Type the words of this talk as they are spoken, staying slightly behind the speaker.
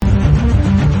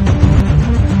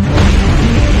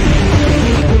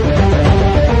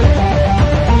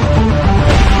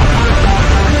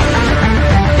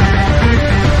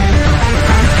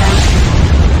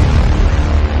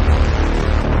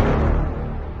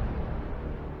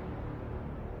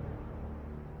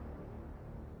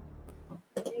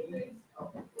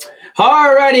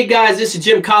All righty, guys. This is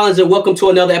Jim Collins, and welcome to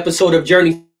another episode of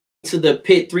Journey to the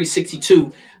Pit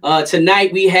 362.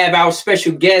 Tonight, we have our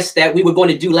special guest that we were going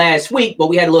to do last week, but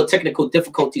we had a little technical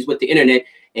difficulties with the internet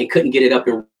and couldn't get it up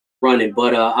and running.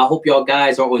 But I hope y'all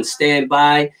guys are on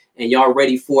standby and y'all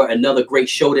ready for another great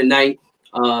show tonight.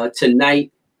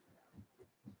 Tonight,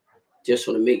 just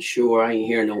want to make sure I ain't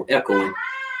hearing no echoing.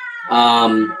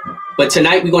 But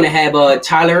tonight we're going to have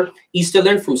Tyler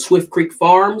Easterlin from Swift Creek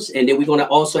Farms, and then we're going to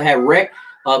also have Rec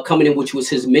coming in, which was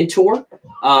his mentor,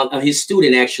 his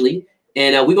student actually,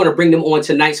 and we're going to bring them on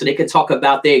tonight so they can talk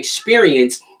about their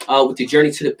experience with the Journey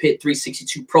to the Pit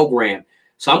 362 program.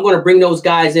 So I'm going to bring those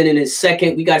guys in a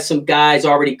second. We got some guys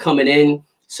already coming in,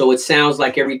 so it sounds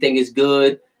like everything is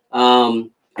good.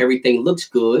 Everything looks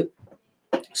good.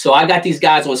 So I got these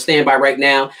guys on standby right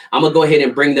now. I'm going to go ahead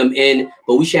and bring them in,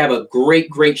 but we should have a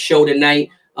great show tonight.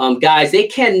 Guys, they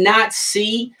cannot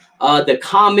see the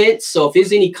comments. So if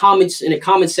there's any comments in the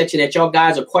comment section that y'all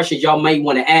guys or questions y'all might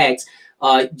want to ask,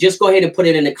 just go ahead and put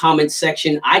it in the comment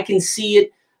section. I can see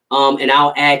it, and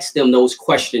I'll ask them those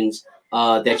questions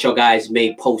that y'all guys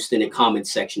may post in the comment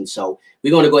section. So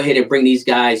we're going to go ahead and bring these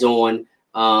guys on,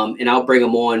 and I'll bring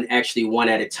them on actually one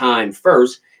at a time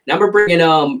first. Now we're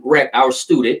bringing Rec, our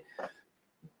student,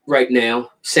 right now.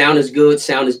 Sound is good.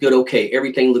 Okay,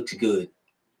 everything looks good.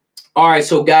 All right,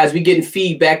 so guys, we're getting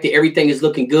feedback that everything is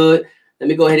looking good. Let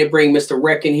me go ahead and bring Mr.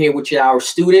 Rec in here, which is our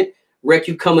student. Rec,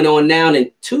 you coming on now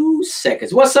in 2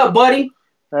 seconds. What's up, buddy?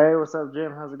 Hey, what's up,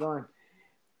 Jim? How's it going?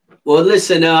 Well,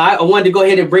 listen, I wanted to go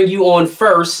ahead and bring you on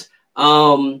first,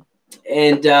 so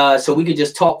we could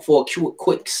just talk for a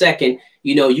quick second.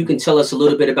 You know, you can tell us a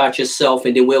little bit about yourself,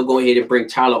 and then we'll go ahead and bring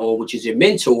Tyler on, which is your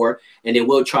mentor, and then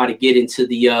we'll try to get into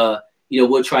the,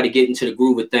 we'll try to get into the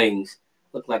groove of things.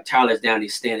 Look like Tyler's down there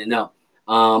standing up.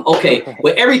 Okay,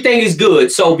 but everything is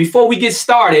good. So before we get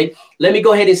started, let me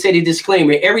go ahead and say the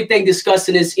disclaimer. Everything discussed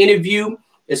in this interview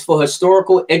is for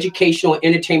historical, educational, and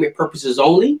entertainment purposes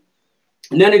only.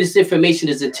 None of this information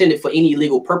is intended for any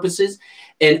legal purposes,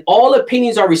 and all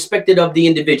opinions are respected of the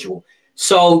individual.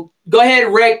 So go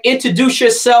ahead, Rec, introduce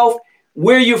yourself,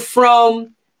 where you're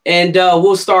from, and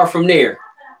we'll start from there.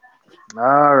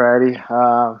 All righty.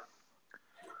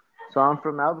 So I'm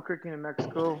from Albuquerque, New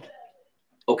Mexico.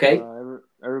 Okay.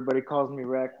 Everybody calls me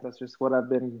Rec. That's just what I've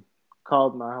been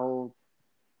called my whole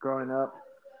growing up.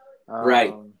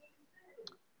 Right.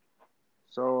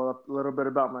 So a little bit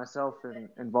about myself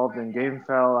involved in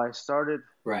GameFowl. I started.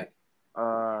 Right.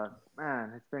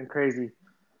 Man, it's been crazy.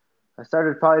 I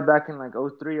started probably back in like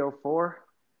 03, 04.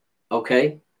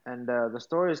 Okay. And the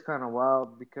story is kind of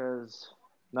wild because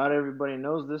not everybody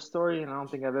knows this story, and I don't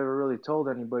think I've ever really told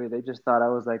anybody. They just thought I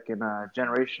was like in a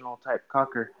generational type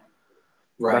cocker.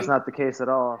 Right. That's not the case at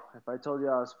all. If I told you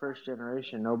I was first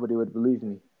generation, nobody would believe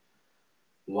me.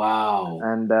 Wow.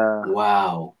 And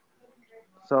wow.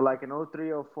 So like in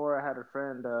 03, 04, I had a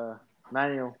friend,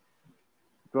 Manuel.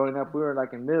 Growing up, we were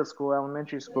like in middle school,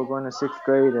 elementary school, going to 6th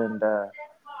grade, and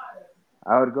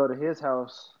I would go to his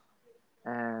house,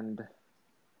 and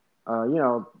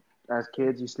as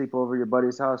kids, you sleep over your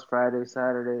buddy's house Friday,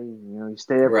 Saturday. You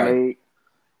stay up late,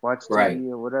 watch TV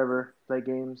or whatever, play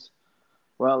games.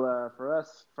 Well, for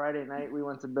us, Friday night we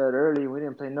went to bed early. We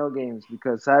didn't play no games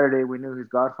because Saturday we knew his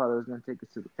godfather was going to take us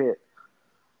to the pit.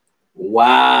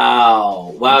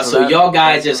 Wow. So y'all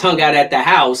guys just hung out at the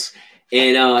house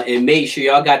and made sure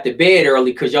y'all got to bed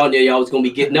early because y'all knew y'all was going to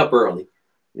be getting up early.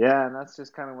 Yeah, and that's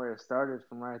just kind of where it started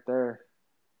from right there.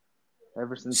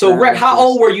 Ever since. So, Rec, how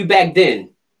old were you back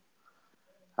then?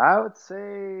 I would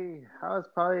say I was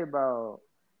probably about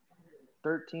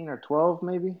 13 or 12,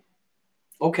 maybe.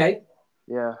 Okay.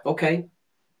 Yeah. Okay.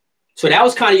 So that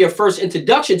was kind of your first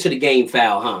introduction to the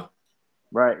GameFowl, huh?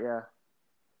 Right, yeah.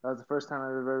 That was the first time I've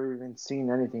ever even seen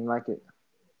anything like it.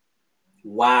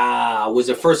 Wow. Was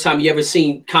the first time you ever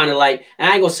seen kind of like, and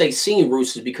I ain't going to say seen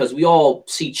roosters because we all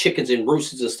see chickens and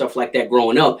roosters and stuff like that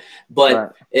growing up.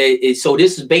 But so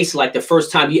this is basically like the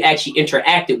first time you actually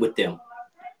interacted with them.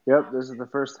 Yep. This is the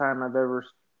first time I've ever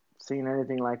seen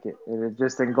anything like it. It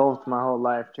just engulfed my whole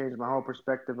life, changed my whole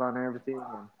perspective on everything.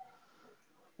 And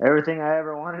everything I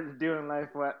ever wanted to do in life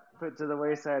put to the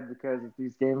wayside because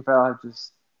these GameFowl have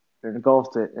just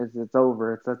engulfed it. It's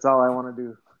over. That's all I want to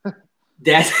do.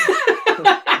 That's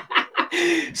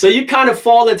so you kind of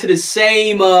fall into the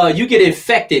same. You get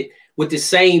infected with the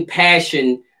same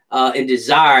passion and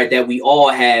desire that we all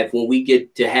have when we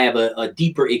get to have a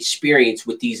deeper experience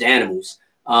with these animals,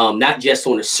 not just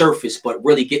on the surface, but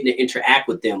really getting to interact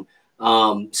with them.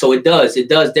 So it does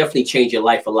definitely change your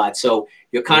life a lot. So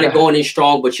you're kind of going in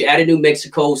strong, but you're out of New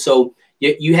Mexico, so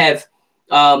you have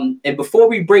And before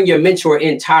we bring your mentor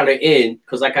in, Tyler, in,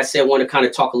 because like I said, I want to kind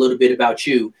of talk a little bit about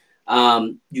you.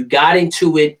 You got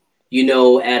into it,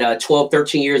 at 12,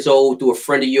 13 years old through a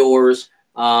friend of yours.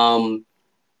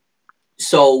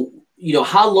 So,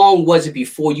 how long was it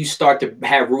before you start to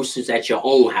have roosters at your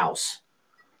own house?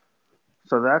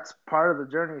 So that's part of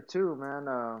the journey too,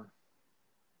 man.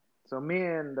 So me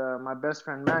and my best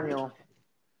friend Manuel,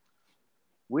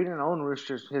 we didn't own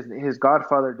roosters. His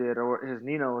godfather did, or his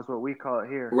Nino is what we call it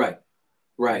here. Right, And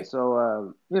right,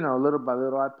 so, little by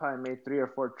little, I probably made 3 or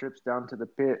 4 trips down to the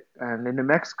pit. And in New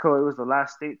Mexico, it was the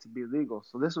last state to be legal.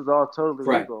 So this was all totally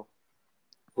right, legal.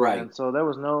 right, And so there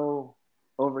was no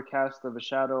overcast of a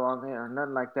shadow on it or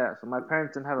nothing like that. So my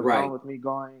parents didn't have a problem right, with me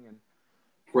going, and it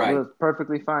right, was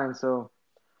perfectly fine. So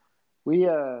we,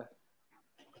 I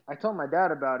told my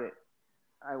dad about it.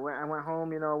 I went home,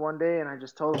 one day, and I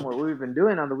just told him what we've been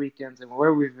doing on the weekends and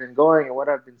where we've been going and what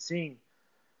I've been seeing.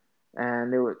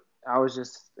 And I was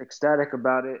just ecstatic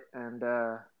about it. And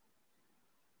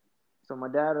so my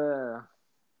dad,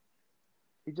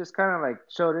 he just kind of like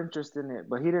showed interest in it,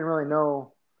 but he didn't really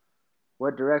know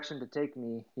what direction to take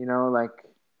me. Like,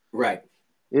 right,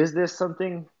 is this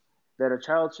something that a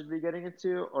child should be getting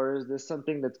into, or is this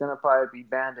something that's gonna probably be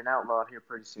banned and outlawed here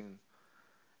pretty soon?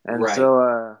 And right,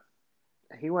 so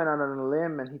he went out on a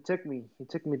limb and he took me. He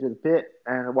took me to the pit,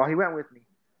 and he went with me.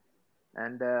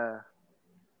 And the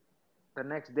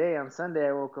next day on Sunday,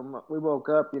 I woke him up. We woke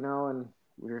up, and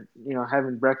we were,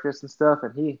 having breakfast and stuff.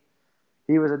 And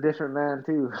he was a different man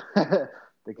too.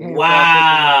 The game foul took him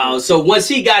Wow. over. So once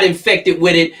he got infected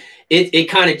with it, it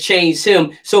kind of changed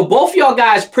him. So both y'all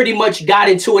guys pretty much got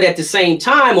into it at the same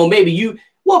time, or maybe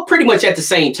pretty much at the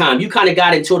same time. You kind of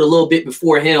got into it a little bit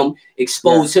before him, Yeah,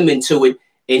 exposed him into it,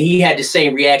 and he had the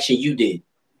same reaction you did.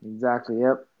 exactly.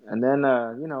 Yep. And then like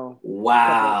a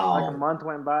Wow. month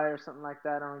went by or something like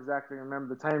that. I don't exactly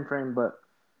remember the time frame, but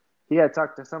he had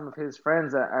talked to some of his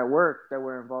friends at work that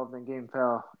were involved in game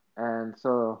foul. And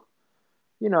so,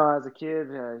 as a kid,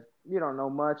 you don't know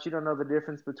much. You don't know the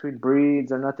difference between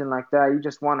breeds or nothing like that. You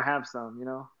just want to have some.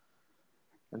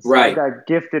 And so Right. I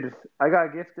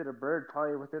got gifted a bird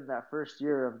probably within that first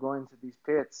year of going to these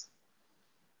pits.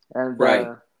 And Right.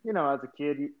 as a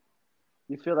kid,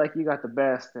 you feel like you got the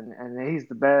best, and he's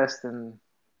the best. And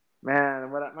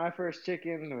man, my first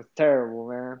chicken was terrible,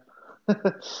 man.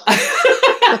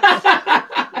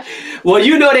 Well,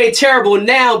 they're terrible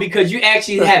now because you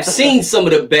actually have seen some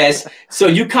of the best, so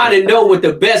you kind of know what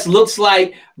the best looks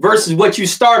like versus what you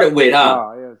started with, huh?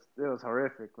 Oh, it was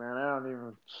horrific, man. I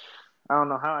don't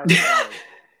know how I survived.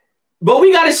 But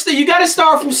you gotta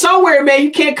start from somewhere, man.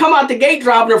 You can't come out the gate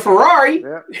dropping a Ferrari.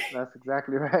 Yep, that's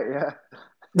exactly right. Yeah.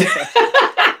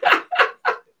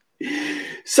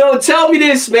 So tell me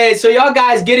this, man. So y'all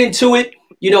guys get into it.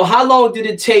 How long did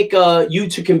it take you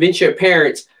to convince your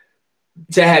parents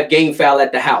to have game foul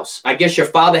at the house? I guess your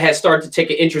father had started to take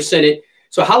an interest in it.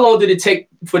 So how long did it take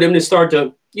for them to start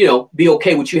to, be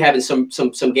okay with you having some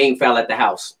game foul at the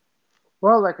house?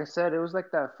 Well, like I said, it was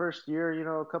like that first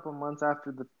year, a couple months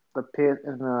after the pit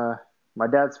and my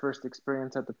dad's first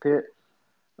experience at the pit.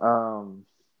 And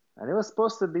it was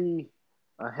supposed to be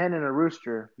a hen and a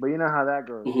rooster, but you know how that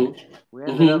goes. We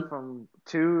ended Mm-hmm. up from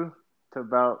 2 to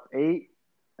about 8,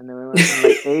 and then we went from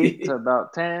like 8 to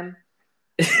about 10,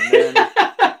 and then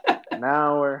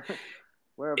now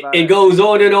we're about It at goes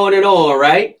on and on and on,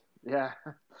 right? yeah.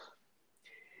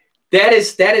 That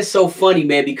is so funny,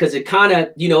 man, because it kind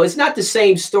of, it's not the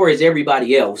same story as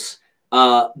everybody else.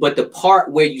 But the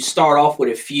part where you start off with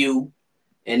a few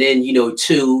and then,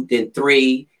 two, then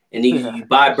three, and then Yeah. you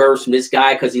buy birds from this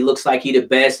guy because he looks like he the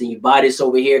best, and you buy this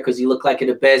over here because he look like he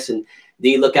the best, and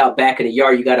then you look out back in the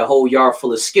yard, you got a whole yard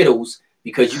full of Skittles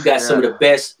because you got some of Yeah. the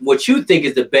best, what you think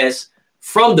is the best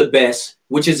from the best,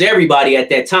 which is everybody at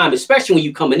that time, especially when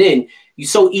you coming in, you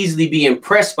so easily be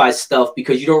impressed by stuff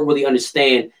because you don't really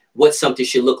understand what something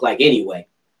should look like anyway.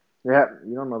 Yeah,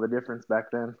 you don't know the difference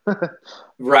back then.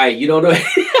 Right. You don't know.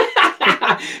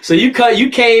 So you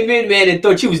came in, man, and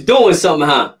thought you was doing something,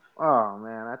 huh? Oh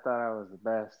man, I thought I was the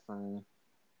best. I mean,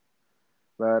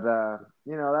 but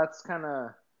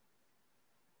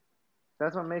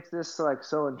that's what makes this like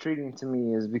so intriguing to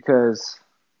me is because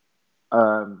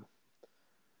um,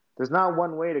 there's not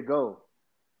one way to go.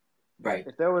 Right.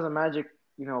 If there was a magic,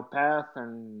 path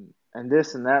and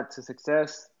this and that to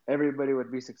success, everybody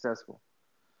would be successful.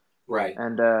 Right.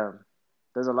 And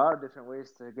there's a lot of different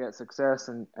ways to get success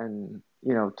and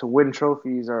to win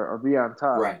trophies or be on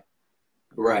top. Right.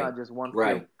 There's Right. not just one clear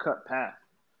Right. cut path.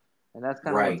 And that's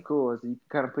kind of what's Right. cool is you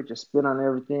kind of put your spin on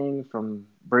everything from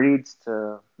breeds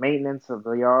to maintenance of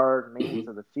the yard, maintenance Hmm.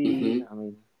 of the Hmm. feed. I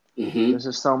mean, Mm-hmm. There's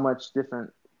just so much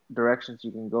different directions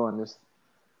you can go in this.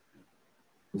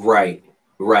 Right,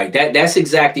 right. That's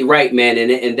exactly right, man.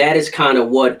 And that is kind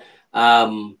of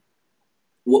um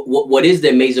what is the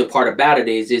amazing part about it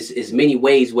is many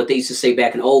ways what they used to say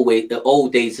back in the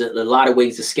old days, a lot of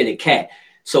ways to skin a cat.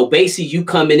 So basically, you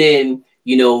coming in,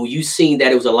 you seen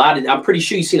that it was a lot of. I'm pretty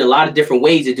sure you seen a lot of different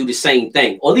ways to do the same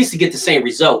thing, or at least to get the same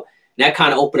result. And that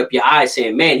kind of opened up your eyes,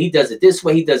 saying, "Man, he does it this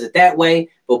way, he does it that way,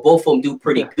 but both of them do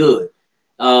pretty Yeah. good."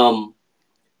 Um,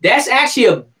 that's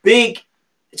actually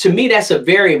to me, that's a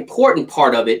very important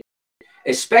part of it,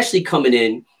 especially coming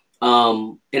in.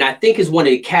 And I think is one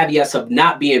of the caveats of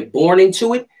not being born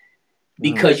into it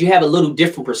Mm-hmm. because you have a little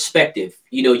different perspective.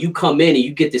 You come in and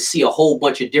you get to see a whole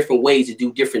bunch of different ways to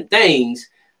do different things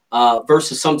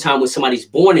versus sometimes when somebody's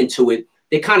born into it,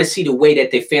 they kind of see the way that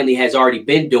their family has already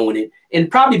been doing it and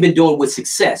probably been doing it with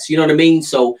success. You know what I mean?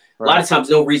 So a lot Right. of times,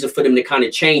 no reason for them to kind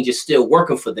of change. It's still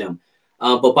working for them.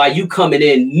 But by you coming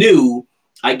in new,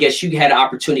 I guess you had an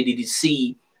opportunity to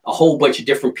see a whole bunch of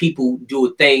different people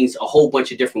do things a whole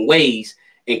bunch of different ways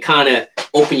and kind of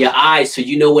open your eyes so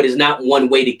you know what is not one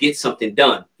way to get something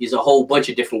done. There's a whole bunch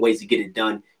of different ways to get it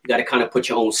done. You got to kind of put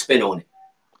your own spin on it.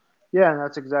 Yeah, and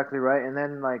that's exactly right. And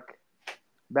then like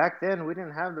back then, we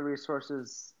didn't have the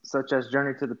resources such as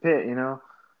Journey to the Pit,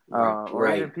 Right, or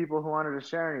even right, people who wanted to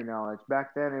share any knowledge.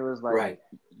 Back then, it was like right,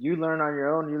 you learn on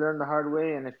your own, you learn the hard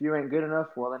way, and if you ain't good enough,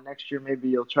 well, then next year maybe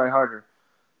you'll try harder.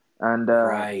 And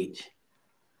right.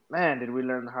 man, did we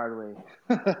learn the hard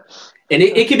way? And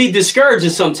it can be discouraging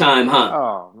sometime, huh?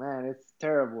 Oh man, it's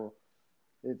terrible.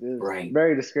 It is Right.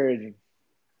 very discouraging.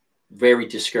 Very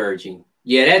discouraging.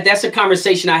 Yeah, that's a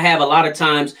conversation I have a lot of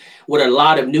times with a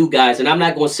lot of new guys, and I'm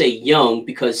not going to say young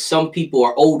because some people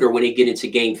are older when they get into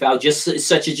game foul, just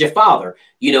such as your father.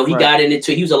 He Right. got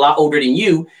into he was a lot older than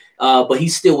you, but he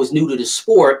still was new to the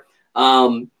sport.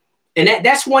 And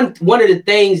that's one of the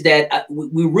things that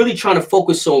we're really trying to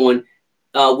focus on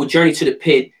with Journey to the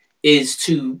Pit is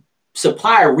to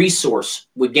supply a resource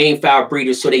with game foul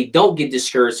breeders so they don't get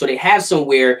discouraged, so they have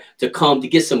somewhere to come to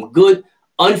get some good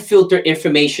unfiltered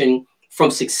information from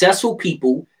successful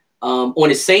people on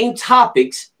the same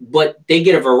topics, but they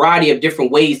get a variety of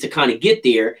different ways to kind of get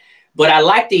there. But I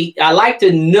like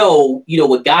to know,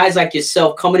 with guys like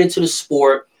yourself coming into the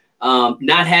sport,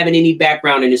 not having any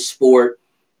background in the sport,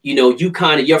 you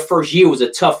kind of your first year was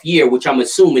a tough year, which I'm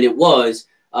assuming it was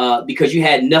because you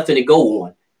had nothing to go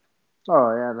on.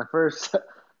 Oh yeah, the first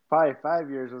probably 5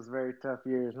 years was very tough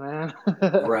years, man.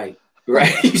 Right.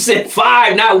 Right. You said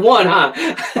five, not one, huh?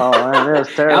 Oh man, it was That was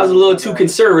a terrible. little But too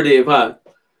conservative, huh?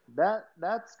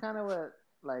 that's kind of what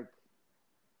like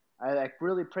I like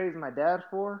really praise my dad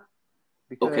for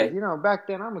because Okay. back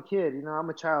then I'm a kid, I'm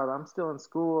a child, I'm still in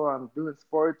school, I'm doing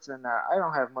sports, and I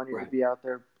don't have money to Right. be out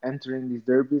there entering these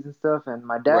derbies and stuff. And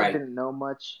my dad Right. didn't know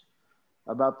much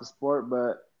about the sport,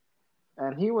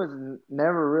 and he was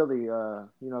never really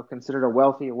considered a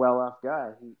wealthy, well-off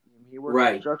guy. He worked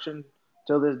Right. construction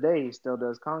till this day. He still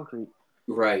does concrete,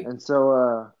 Right. and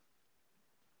so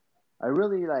I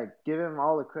really like give him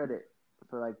all the credit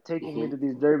for like taking me Hmm. to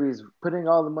these derbies, putting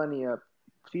all the money up,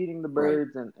 feeding the Right.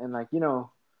 birds, and like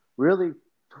really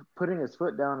putting his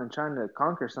foot down and trying to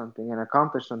conquer something and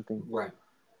accomplish something. Right.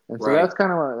 And so that's Right.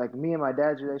 kind of what, like me and my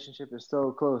dad's relationship is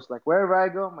so close. Like wherever I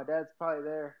go, my dad's probably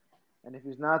there, and if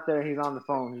he's not there, he's on the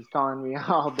phone. He's calling me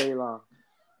all day long.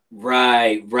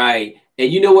 Right. Right.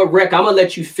 And you know what, Rick? I'm gonna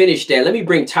let you finish that. Let me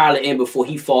bring Tyler in before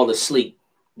he fall asleep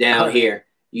All down right. here.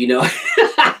 He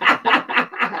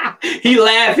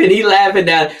laughing. He laughing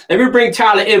down. Let me bring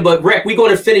Tyler in. But Rick, we're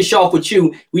gonna finish off with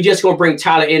you. We just gonna bring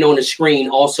Tyler in on the screen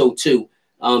also too,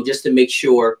 just to make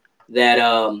sure that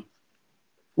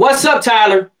What's up,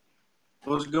 Tyler?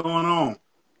 What's going on?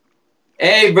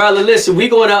 Hey, brother, listen, we're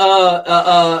going to,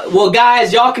 well,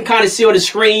 guys, y'all can kind of see on the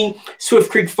screen,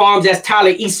 Swift Creek Farms, that's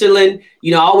Tyler Easterland.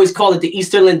 I always call it the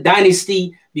Easterland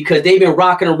Dynasty because they've been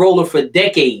rocking and rolling for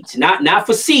decades, not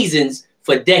for seasons,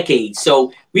 for decades.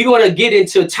 So we're going to get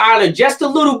into Tyler just a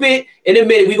little bit in a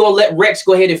minute. We're going to let Rex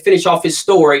go ahead and finish off his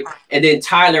story. And then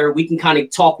Tyler, we can kind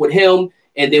of talk with him.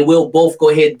 And then we'll both go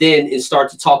ahead then and start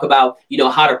to talk about,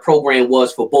 how the program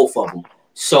was for both of them.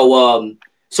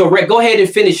 So, Rick, go ahead and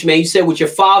finish, man. You said with your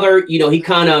father, he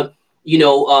kind of,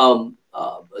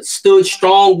 stood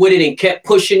strong with it and kept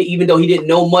pushing, even though he didn't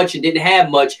know much and didn't have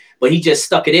much, but he just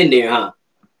stuck it in there, huh?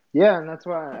 Yeah, and that's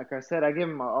why, like I said, I give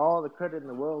him all the credit in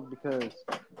the world because,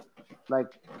 like,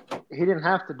 he didn't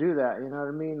have to do that. You know what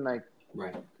I mean? Like,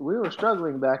 Right. we were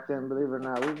struggling back then, believe it or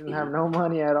not. We didn't have Mm-hmm. no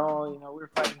money at all. We were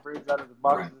fighting birds out of the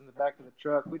Right. boxes in the back of the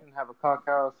truck. We didn't have a cock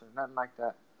house or nothing like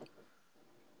that.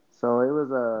 So it was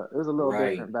a little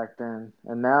Right. different back then,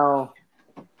 and now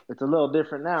it's a little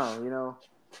different now. You know,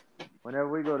 whenever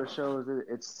we go to shows,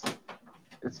 it's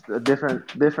a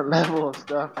different level of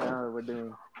stuff now that we're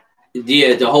doing.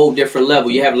 Yeah, the whole different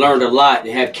level. You have learned a lot and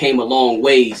have came a long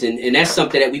ways, and that's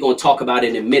something that we're going to talk about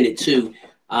in a minute too,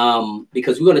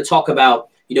 because we're going to talk about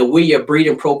where your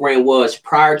breeding program was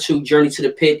prior to Journey to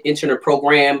the Pit entering the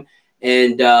program,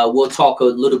 and we'll talk a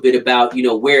little bit about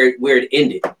where it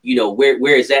ended.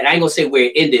 Where is that? I ain't gonna say where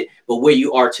it ended, but where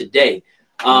you are today.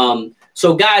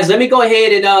 So guys, let me go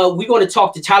ahead and we're going to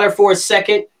talk to Tyler for a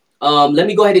second. Let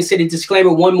me go ahead and say the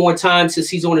disclaimer one more time since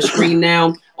he's on the screen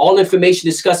now. All information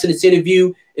discussed in this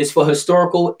interview is for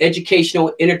historical,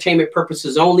 educational, entertainment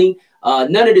purposes only.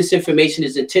 None of this information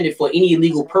is intended for any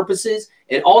illegal purposes,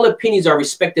 and all opinions are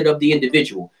respected of the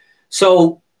individual.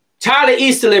 So, Tyler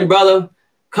Easterlin, brother,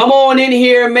 come on in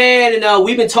here, man. And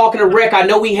we've been talking to Rick. I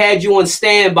know we had you on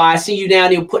standby. I see you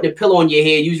down there putting a pillow on your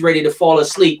head. You was ready to fall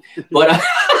asleep. But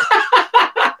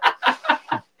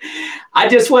I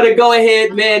just want to go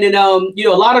ahead, man. And, a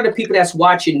lot of the people that's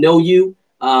watching know you.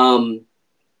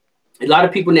 A lot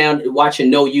of people now watching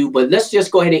know you, but let's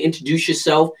just go ahead and introduce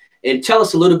yourself and tell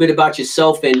us a little bit about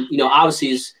yourself. And, obviously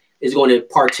is going to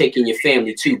partake in your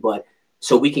family too, but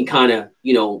so we can kind of,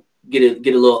 get a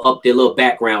little up there, a little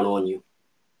background on you.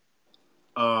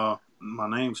 My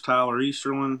name's Tyler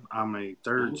Easterlin. I'm a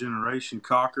third generation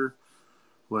cocker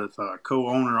with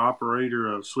co-owner operator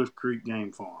of Swift Creek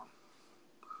Game Farm.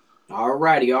 All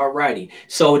righty.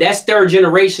 So that's third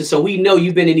generation. So we know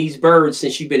you've been in these birds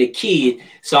since you've been a kid.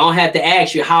 So I don't have to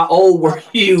ask you, how old were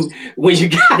you when you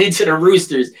got into the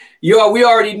Roosters? We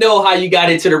already know how you got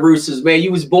into the Roosters, man.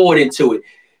 You was born into it.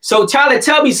 So Tyler,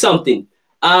 tell me something.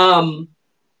 Obviously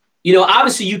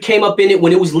you came up in it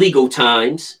when it was legal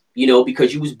times,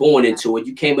 because you was born into it.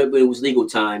 You came up when it was legal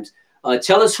times.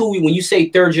 Tell us when you say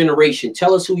third generation,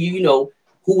 tell us who who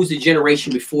was the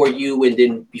generation before you and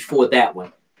then before that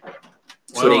one.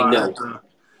 So they know.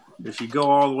 If you go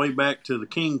all the way back to the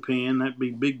Kingpin, that'd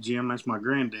be Big Jim. That's my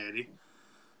granddaddy.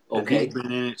 Okay. And he's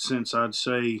been in it since I'd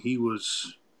say he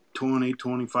was 20,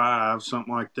 25,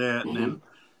 something like that. And then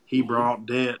he brought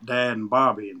Dad and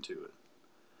Bobby into it.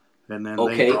 And then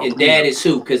and Dad is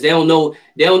who? Because they don't know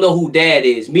who Dad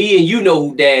is. Me and you know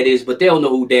who Dad is, but they don't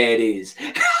know who Dad is.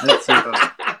 That's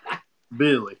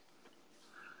Billy.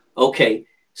 Okay.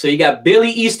 So you got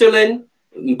Billy Easterlin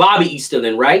and Bobby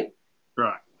Easterlin, right?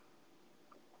 Right.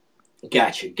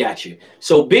 Gotcha.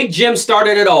 So Big Jim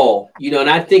started it all, and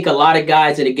I think a lot of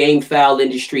guys in the game fowl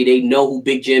industry, they know who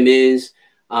Big Jim is.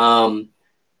 They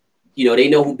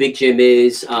know who Big Jim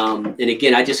is. And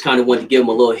again, I just kind of wanted to give them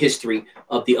a little history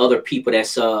of the other people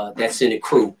that's in the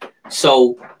crew.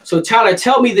 So Tyler,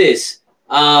 tell me this.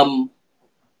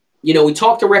 We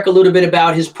talked to Rick a little bit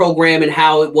about his program and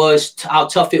how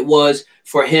tough it was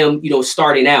for him,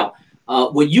 starting out.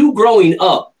 With you growing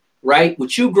up, right?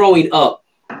 Did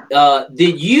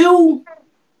you,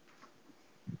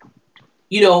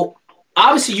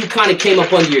 obviously you kind of came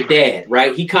up under your dad,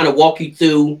 right? He kind of walked you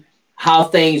through how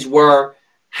things were.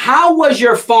 How was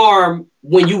your farm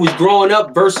when you was growing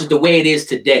up versus the way it is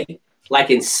today? Like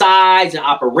in size and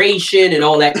operation and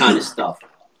all that kind of stuff.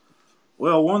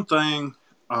 Well, one thing,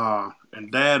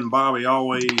 and Dad and Bobby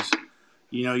always,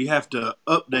 you have to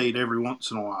update every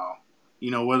once in a while.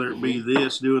 Whether it be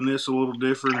doing this a little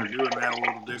different or doing that a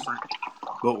little different.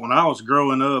 But when I was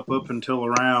growing up until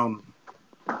around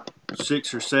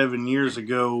 6 or 7 years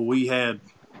ago, we had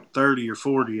 30 or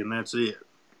 40, and that's it.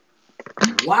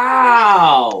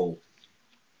 Wow.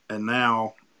 And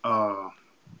now, I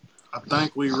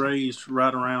think we raised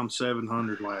right around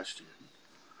 700 last year.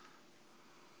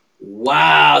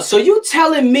 Wow. So you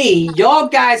telling me y'all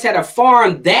guys had a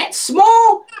farm that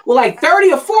small with like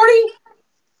 30 or 40?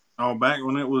 Oh, back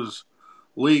when it was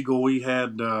legal, we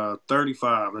had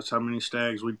 35. That's how many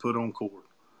stags we put on cord.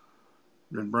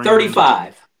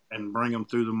 35. And bring them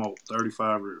through the molt.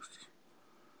 35 roosters.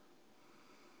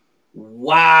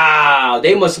 Wow.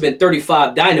 They must have been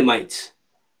 35 dynamites.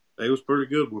 They was pretty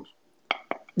good ones.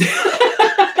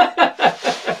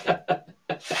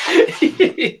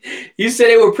 You said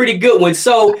they were pretty good ones.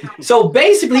 So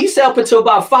basically, you said up until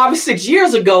about 5 or 6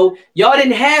 years ago, y'all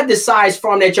didn't have the size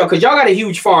farm that because y'all got a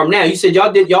huge farm now. You said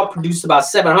y'all produced about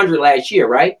 700 last year,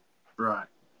 right? Right.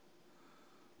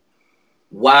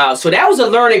 Wow. So that was a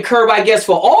learning curve, I guess,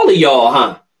 for all of y'all,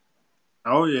 huh?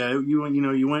 Oh yeah.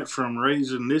 You went from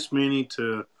raising this many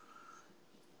to,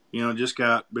 just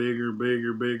got bigger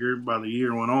by the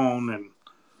year went on, and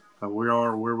we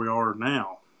are where we are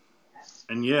now.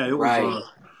 And yeah, it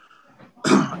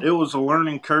was a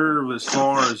learning curve as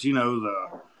far as the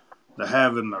to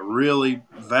having to really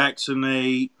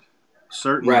vaccinate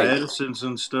certain medicines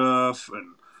and stuff,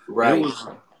 and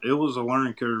it was a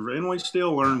learning curve, and we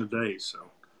still learn today. So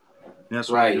that's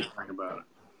what I think about it.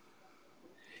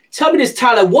 Tell me this,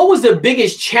 Tyler. What was the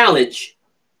biggest challenge?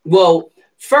 Well,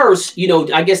 first,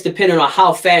 I guess depending on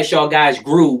how fast y'all guys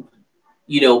grew,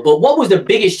 but what was the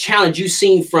biggest challenge you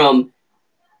seen from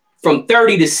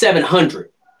 30 to 700?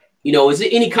 Is there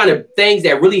any kind of things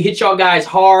that really hit y'all guys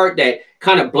hard that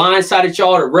kind of blindsided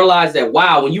y'all to realize that,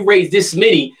 wow, when you raise this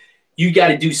many, you got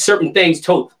to do certain things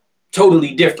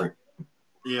totally different?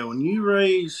 Yeah, when you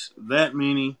raise that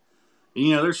many,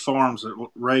 there's farms that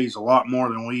raise a lot more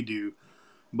than we do.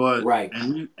 But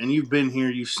and you've been here,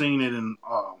 you've seen it in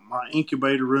my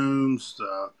incubator rooms,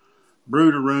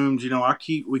 brooder rooms.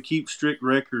 We keep strict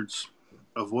records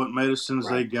of what medicines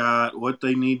they got, what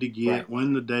they need to get,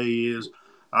 when the day is.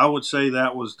 I would say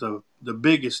that was the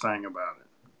biggest thing about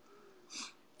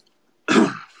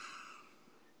it.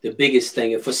 The biggest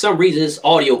thing, and for some reason, this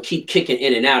audio keep kicking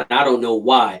in and out, and I don't know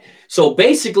why. So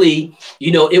basically,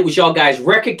 it was y'all guys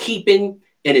record keeping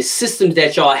and the systems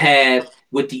that y'all have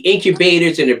with the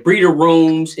incubators and the breeder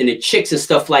rooms and the chicks and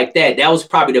stuff like that. That was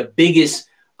probably the biggest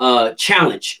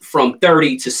challenge from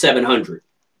 30 to 700.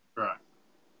 Right.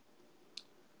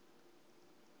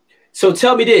 So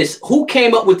tell me this, who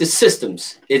came up with the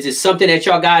systems? Is it something that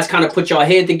y'all guys kind of put y'all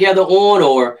head together on,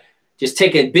 or just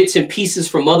taking bits and pieces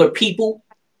from other people?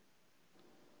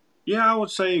 Yeah, I would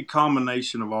say a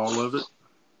combination of all of it.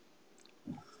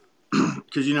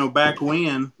 Because, back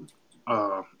when,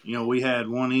 we had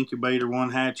one incubator, one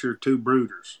hatcher, two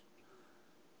brooders.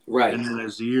 Right. And then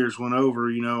as the years went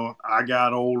over, I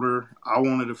got older. I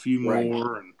wanted a few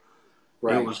more, and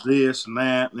it was this and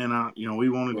that. And then we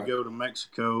wanted to go to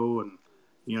Mexico, and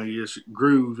you just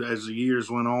grew as the years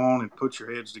went on, and put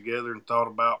your heads together and thought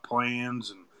about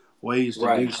plans and ways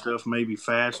to do stuff maybe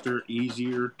faster,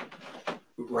 easier.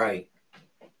 Right.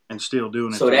 And still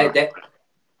doing it. So that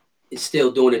is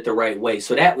still doing it the right way.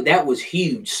 So that was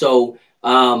huge. So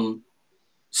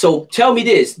so tell me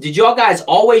this, did y'all guys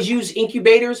always use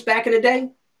incubators back in the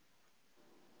day?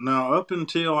 No, up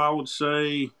until I would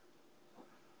say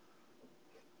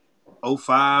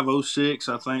 05, 06,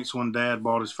 I think is when Dad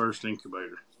bought his first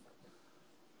incubator.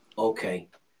 Okay.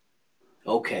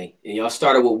 And y'all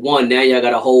started with one. Now y'all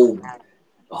got a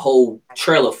whole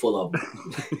trailer full of them.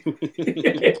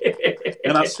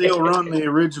 And I still run the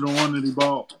original one that he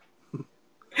bought.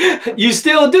 You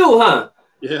still do, huh?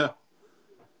 Yeah.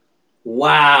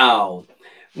 Wow.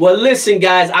 Well, listen,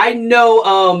 guys, I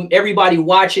know everybody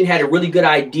watching had a really good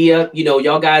idea.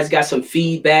 Y'all guys got some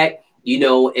feedback,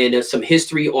 and some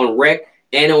history on Rec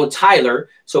and on Tyler.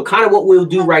 So kind of what we'll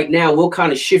do right now, we'll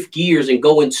kind of shift gears and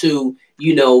go into,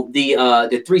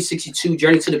 the 362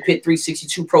 Journey to the Pit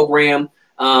 362 program.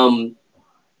 I'll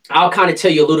kind of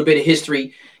tell you a little bit of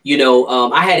history.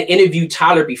 I had interviewed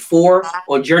Tyler before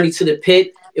on Journey to the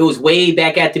Pit. It was way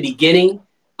back at the beginning.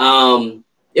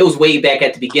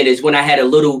 It's when I had a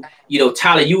little,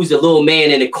 Tyler, you was the little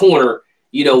man in the corner,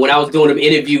 when I was doing them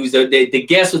interviews. The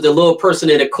guest was the little person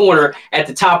in the corner at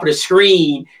the top of the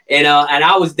screen, and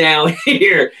I was down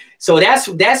here. So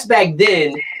that's back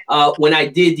then when I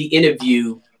did the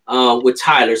interview with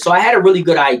Tyler. So I had a really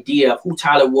good idea of who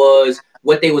Tyler was,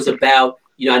 what they was about.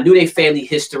 I knew their family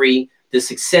history, the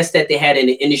success that they had in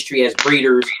the industry as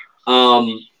breeders.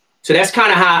 So that's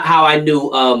kind of how I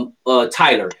knew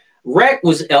Tyler. Rec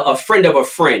was a friend of a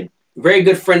friend, very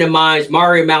good friend of mine,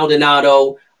 Mario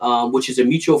Maldonado, which is a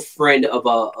mutual friend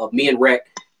of me and Rec.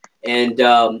 And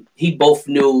we both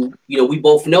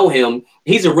know him.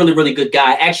 He's a really, really good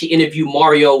guy. I actually interviewed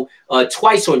Mario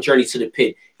twice on Journey to the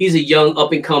Pit. He's a young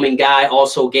up-and-coming guy,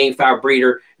 also game fowl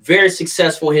breeder, very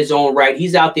successful in his own right.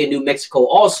 He's out there in New Mexico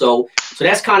also. So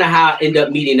that's kind of how I ended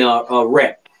up meeting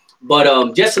Rec.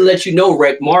 But just to let you know,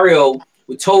 Rec, Mario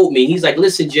told me, he's like,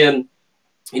 listen, Jim,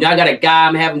 I got a guy,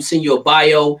 I'm having him send you a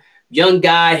bio. Young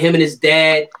guy, him and his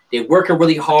dad, they're working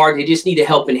really hard. They just need a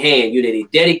helping hand. They're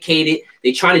dedicated.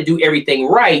 They're trying to do everything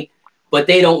right, but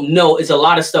they don't know. It's a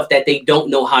lot of stuff that they don't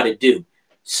know how to do.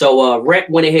 So Rec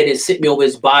went ahead and sent me over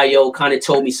his bio, kind of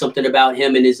told me something about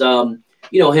him and his, him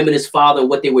and his father and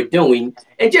what they were doing.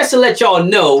 And just to let y'all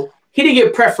know, he didn't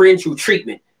get preferential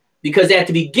treatment because at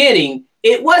the beginning,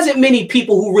 it wasn't many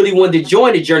people who really wanted to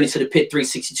join the Journey to the Pit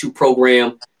 362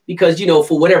 program because,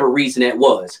 for whatever reason that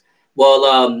was.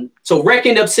 Well, so Rec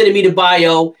ended up sending me the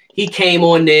bio. He came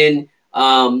on then.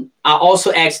 I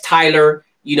also asked Tyler,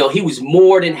 he was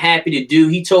more than happy to do.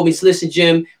 He told me, listen,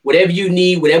 Jim, whatever you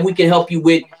need, whatever we can help you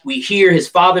with, we hear. His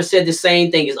father said the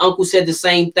same thing. His uncle said the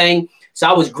same thing. So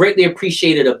I was greatly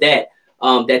appreciative of that,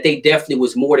 that they definitely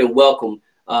was more than welcome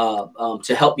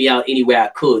to help me out any way I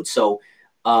could. So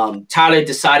Tyler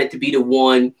decided to be the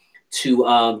one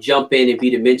to jump in and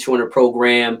be the mentor in the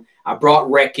program. I brought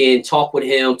Rec in, talked with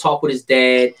him, talked with his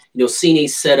dad, seen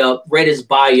his setup, read his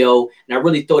bio, and I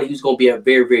really thought he was going to be a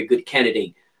very, very good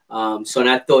candidate. And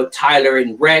I thought Tyler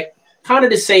and Rec, kind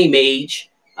of the same age,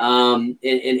 and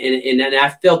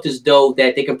I felt as though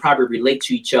that they can probably relate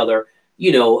to each other,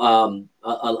 a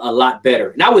lot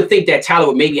better. And I would think that Tyler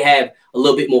would maybe have a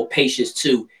little bit more patience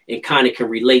too, and kind of can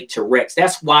relate to Rex.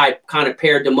 That's why I kind of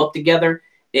paired them up together.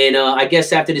 And I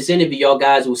guess after this interview, y'all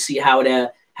guys will see how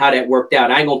that worked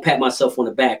out. I ain't gonna pat myself on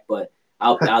the back, but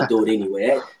I'll do it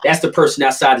anyway. That's the person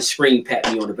outside the screen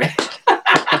pat me on the back.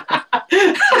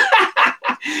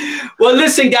 Well,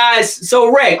 listen, guys.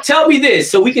 So, Rec, tell me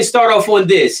this, so we can start off on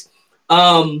this.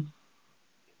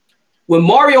 When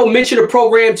Mario mentioned a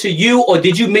program to you, or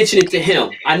did you mention it to him?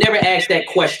 I never asked that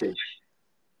question.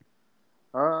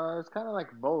 It's kind of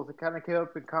like both. It kind of came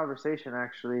up in conversation,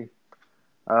 actually.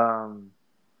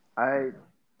 I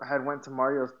had went to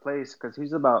Mario's place because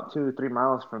he's about 2 to 3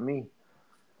 miles from me.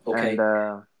 Okay. And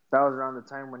that was around the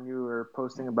time when you were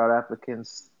posting about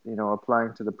applicants,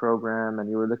 applying to the program, and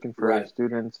you were looking for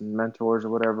students and mentors or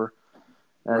whatever.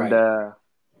 And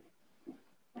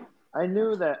I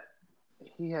knew that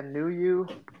he knew you,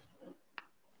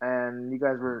 and you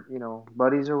guys were,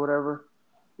 buddies or whatever.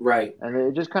 Right. And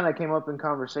it just kind of came up in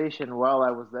conversation while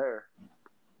I was there.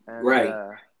 And,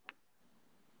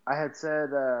 I had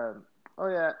said, oh,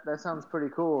 yeah, that sounds pretty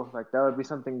cool. Like, that would be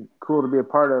something cool to be a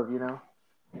part of,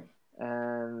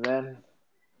 And then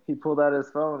he pulled out his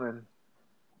phone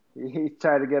and he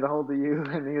tried to get a hold of you,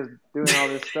 and he was doing all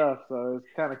this stuff. So it was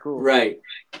kind of cool. Right.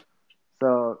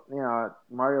 So,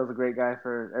 Mario's a great guy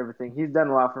for everything. He's done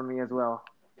a lot for me as well.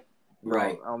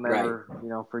 Right. I'll never,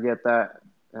 forget that.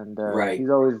 And he's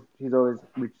always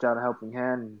reached out a helping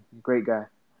hand. Great guy.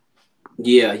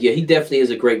 Yeah, he definitely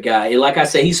is a great guy. And like I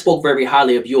said, he spoke very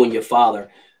highly of you and your father.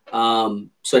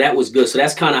 So that was good. So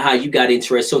that's kind of how you got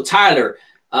interested. So Tyler,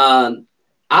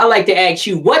 I like to ask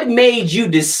you, what made you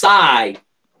decide,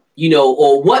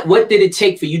 or what did it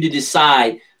take for you to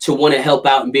decide to want to help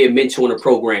out and be a mentor in a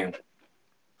program?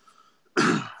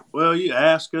 Well, you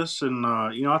asked us, and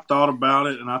I thought about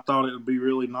it, and I thought it would be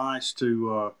really nice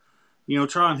to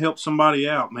try and help somebody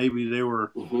out. Maybe they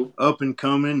were up and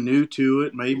coming, new to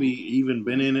it, maybe even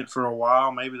been in it for a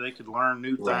while. Maybe they could learn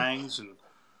new things and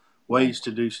ways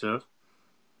to do stuff.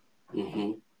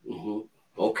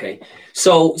 Okay.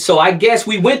 So I guess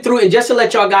we went through, and just to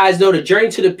let y'all guys know, the Journey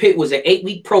to the Pit was an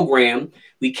 8-week program.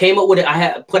 We came up with it. I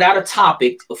had put out a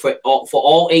topic for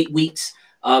all 8 weeks,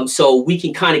 so we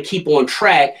can kind of keep on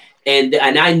track. And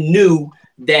I knew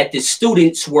that the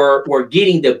students were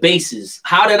getting the bases.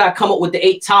 How did I come up with the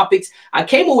 8 topics? I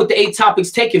came up with the 8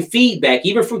 topics, taking feedback,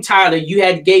 even from Tyler. You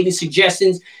gave me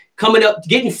suggestions, coming up,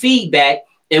 getting feedback.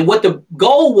 And what the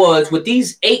goal was with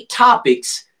these 8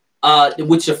 topics,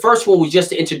 which the first one was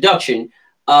just the introduction,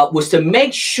 was to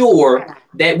make sure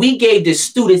that we gave the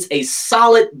students a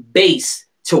solid base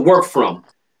to work from.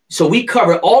 So we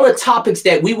covered all the topics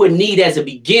that we would need as a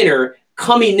beginner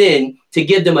coming in to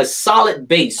give them a solid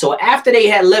base. So after they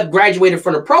had graduated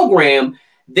from the program,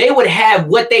 they would have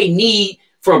what they need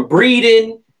from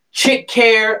breeding, chick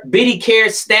care, biddy care,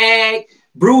 stag,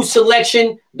 brood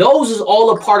selection. Those is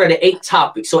all a part of the 8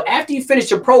 topics. So after you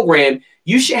finish your program,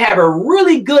 you should have a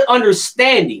really good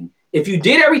understanding if you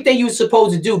did everything you were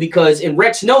supposed to do, because in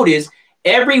Rex Notice,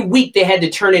 every week they had to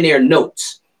turn in their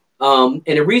notes. And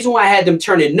the reason why I had them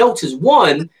turn in notes is,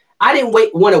 one, I didn't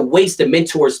want to waste the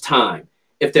mentor's time.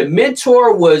 If the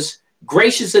mentor was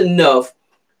gracious enough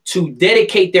to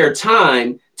dedicate their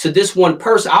time to this one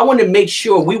person, I wanted to make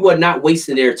sure we were not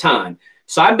wasting their time.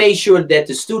 So I made sure that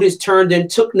the students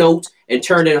took notes and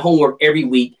turned in homework every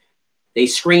week. They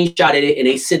screenshotted it and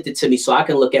they sent it to me so I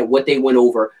can look at what they went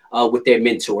over with their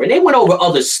mentor. And they went over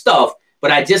other stuff,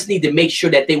 but I just need to make sure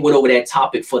that they went over that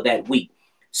topic for that week.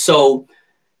 So,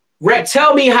 Rhett,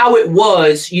 tell me how it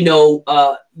was,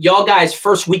 y'all guys'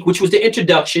 first week, which was the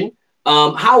introduction.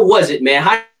 How was it, man?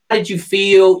 How did you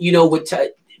feel, with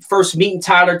first meeting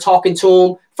Tyler, talking to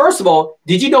him? First of all,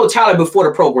 did you know Tyler before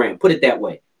the program? Put it that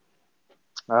way.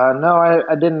 No,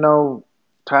 I didn't know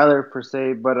Tyler per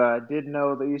se, but I did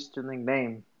know the Easterling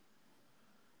name.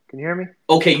 Can you hear me?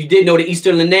 Okay, you did know the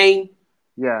Easterling name?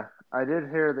 Yeah, I did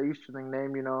hear the Easterling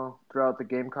name, throughout the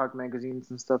Gamecock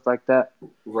magazines and stuff like that.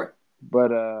 Right.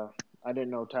 But I didn't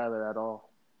know Tyler at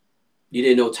all. You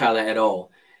didn't know Tyler at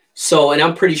all. So, and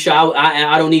I'm pretty sure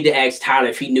I don't need to ask Tyler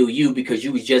if he knew you, because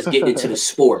you was just getting into the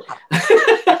sport.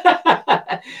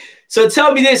 So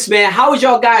tell me this, man. How was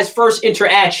y'all guys' first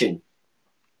interaction?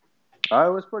 It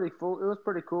was pretty full. It was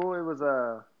pretty cool. It was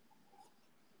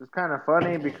kind of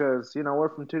funny because we're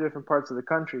from two different parts of the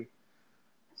country,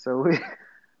 so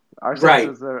our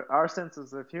Right.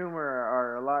 senses of humor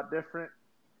are a lot different.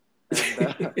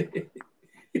 And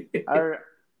I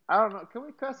I don't know. Can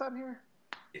we cuss on here?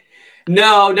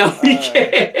 No, we Uh,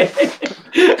 can't.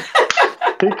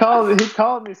 he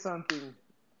called me something,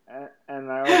 and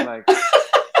I was like,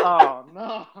 oh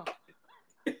no.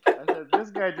 I said, this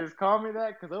guy just called me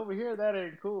that because over here that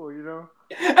ain't cool.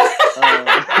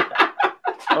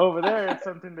 Over there it's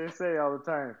something they say all the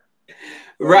time.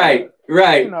 But Right,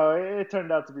 right. it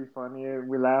turned out to be funny.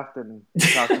 We laughed and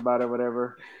talked about it,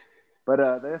 whatever. But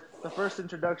the first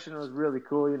introduction was really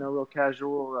cool. Real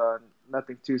casual,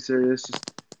 nothing too serious,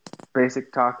 just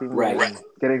basic talking Right. and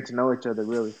getting to know each other.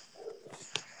 Really.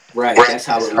 Right. That's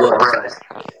how it was.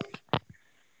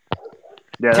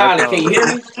 Yeah, that's Tyler, how can it you hear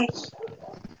me? was.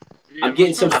 Yeah, I'm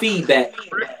getting what's some up? feedback.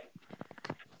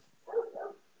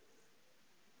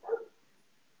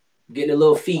 Getting a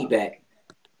little feedback.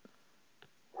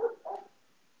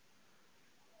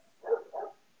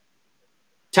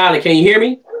 Tyler, can you hear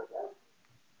me?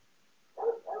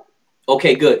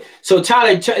 Okay, good. So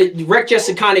Tyler, Rec just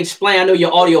to kind of explain, I know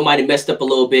your audio might have messed up a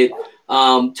little bit.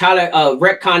 Tyler,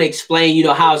 Rec kind of explained,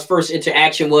 how his first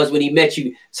interaction was when he met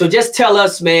you. So just tell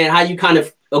us, man, how you kind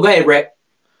of, go ahead, Rec.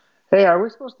 Hey, are we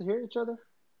supposed to hear each other?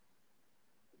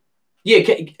 Yeah,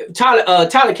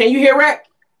 Tyler, can you hear Rec?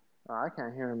 Oh, I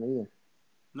can't hear him either.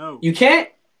 No. You can't?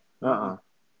 Uh-uh.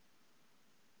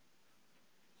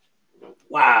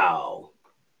 Wow.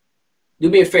 Do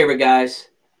me a favor, guys.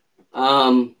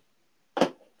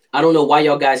 I don't know why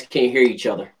y'all guys can't hear each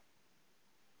other.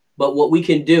 But what we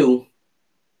can do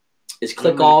is You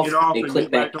want click me to get off off and and click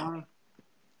get back back. on? Hang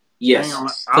Yes. on.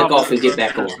 Click I'll off and get just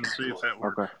back on. and see if that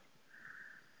works. Okay.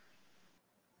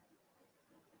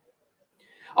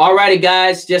 All righty,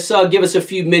 guys. Just give us a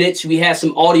few minutes. We had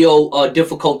some audio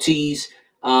difficulties.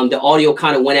 The audio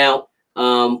kind of went out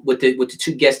with the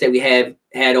two guests that we had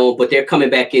on, but they're coming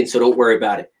back in, so don't worry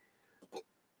about it.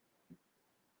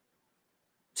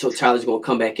 So Tyler's gonna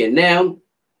come back in now.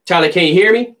 Tyler, can you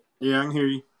hear me? Yeah, I can hear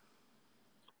you.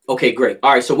 Okay, great.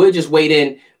 All right, so we'll just wait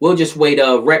in. We'll just wait.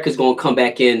 Rec is gonna come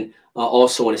back in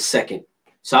also in a second.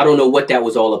 So I don't know what that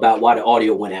was all about, why the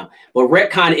audio went out. But Rec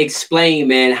kind of explained,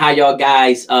 man, how y'all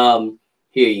guys.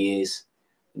 Here he is.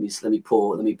 Let me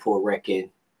pull Rec in.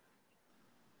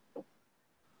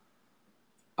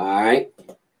 All right.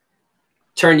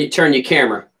 Turn your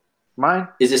camera. Mine?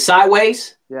 Is it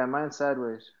sideways? Yeah, mine's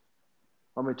sideways.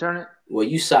 Want me to turn it? Well,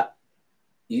 you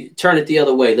turn it the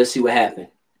other way. Let's see what happened.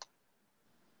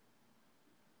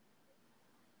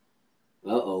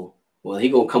 Uh-oh. Well, he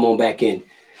gonna come on back in.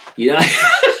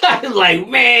 Like,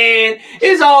 man,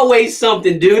 it's always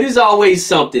something, dude. It's always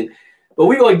something. But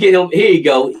we're gonna get him. Here you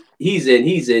go. He's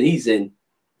in.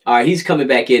 All right, he's coming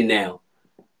back in now.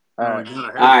 All Oh, right. you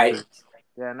got a All right. haircut.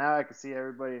 Yeah, now I can see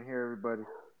everybody and hear everybody.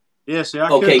 Yeah, see, I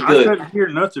Okay, couldn't. good. I couldn't hear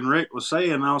nothing Rick was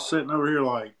saying. I was sitting over here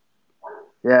like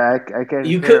Yeah, I can't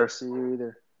You hear could. or see you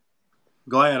either.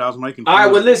 glad I was making. All right,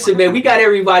 fun well, of listen, man, we got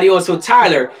everybody on. So,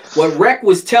 Tyler, what Rec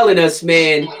was telling us,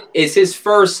 man, is his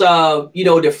first,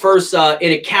 the first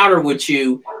encounter with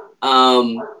you.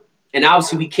 And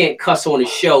obviously, we can't cuss on the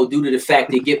show due to the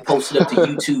fact they get posted up to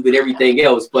YouTube and everything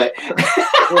else. But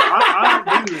Well, I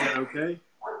don't do that. Okay.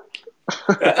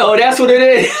 oh, that's what it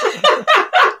is.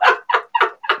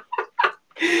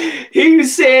 He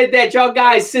said that y'all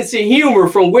guys' sense of humor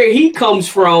from where he comes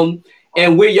from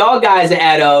and where y'all guys are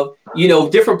out of,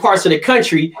 different parts of the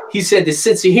country. He said the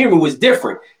sense of humor was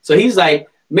different. So he's like,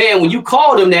 man, when you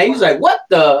called him that, he's like, what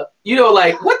the,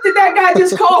 like, what did that guy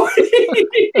just call me?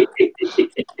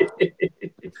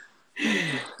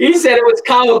 He said it was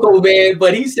comical, man.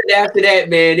 But he said after that,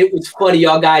 man, it was funny.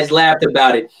 Y'all guys laughed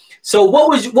about it. So what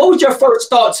was your first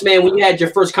thoughts, man, when you had your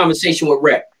first conversation with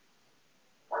Rec?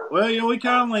 Well, we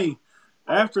kindly,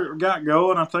 after it got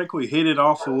going, I think we hit it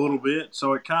off a little bit,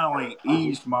 so it kindly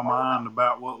eased my mind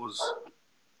about what was,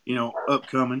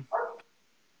 upcoming.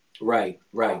 Right.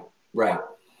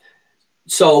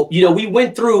 So, we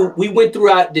went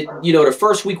throughout the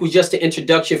first week was just the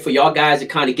introduction for y'all guys to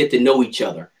kind of get to know each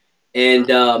other. And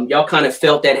y'all kind of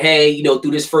felt that, hey,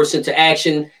 through this first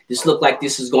interaction, this looked like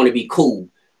this is going to be cool.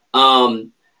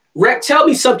 Rec, tell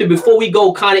me something before we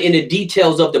go kind of into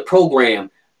details of the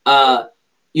program. What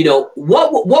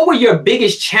were your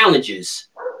biggest challenges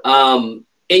in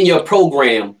your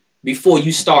program before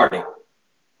you started?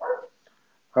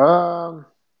 Probably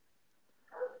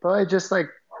just like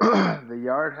the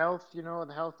yard health,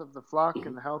 the health of the flock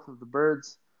and the health of the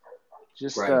birds.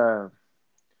 Just Right.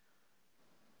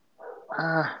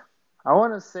 I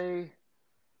want to say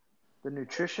the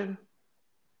nutrition,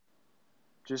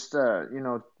 just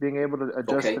being able to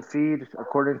adjust Okay. the feed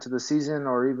according to the season,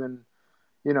 or even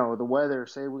the weather.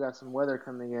 Say we got some weather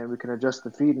coming in, we can adjust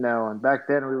the feed now. And back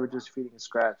then we were just feeding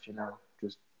scratch,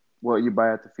 just what you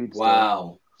buy at the feed store.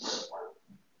 Wow.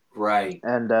 Right.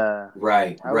 And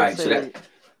Right. I would say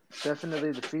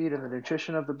definitely the feed and the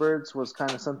nutrition of the birds was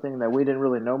kind of something that we didn't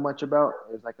really know much about.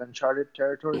 It was like uncharted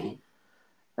territory.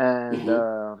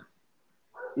 And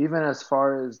even as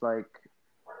far as like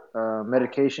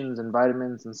medications and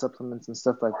vitamins and supplements and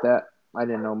stuff like that, I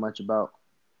didn't know much about.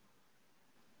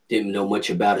 Didn't know much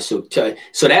about it. So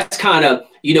that's kind of,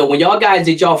 when y'all guys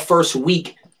did y'all first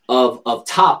week of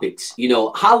topics,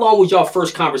 how long was y'all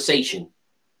first conversation?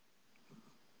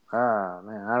 Ah,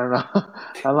 man, I don't know.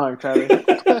 How long, Tyler?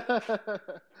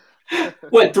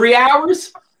 What, 3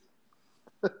 hours?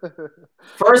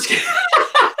 First.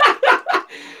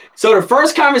 So the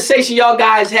first conversation y'all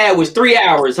guys had was 3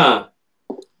 hours, huh?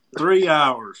 3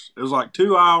 hours. It was like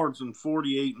 2 hours and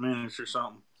 48 minutes or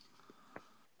something.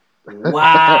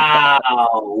 Wow.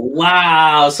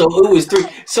 So it was 3.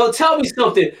 So tell me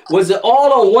something. Was it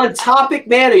all on one topic,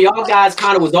 man, or y'all guys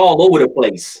kind of was all over the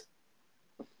place?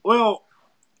 Well,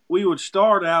 we would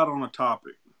start out on a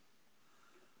topic,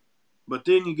 but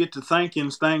then you get to thinking,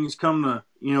 things come to,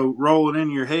 rolling in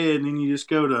your head, and then you just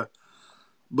go to,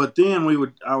 but then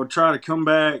I would try to come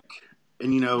back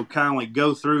and, kind of like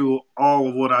go through all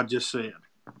of what I just said.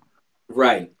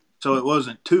 Right. So it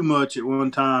wasn't too much at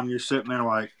one time. You're sitting there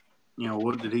like,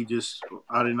 what did he just,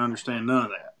 I didn't understand none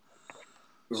of that.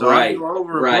 So I'd go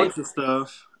over a bunch of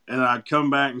stuff, and I'd come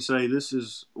back and say, this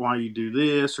is why you do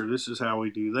this, or this is how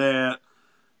we do that.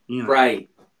 Right.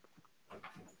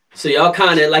 So y'all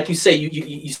kind of, like you say,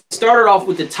 you started off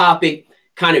with the topic,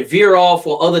 kind of veer off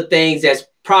on other things that's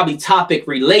probably topic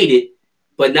related,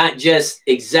 but not just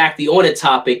exactly on a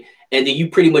topic. And then you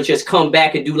pretty much just come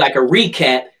back and do like a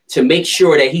recap to make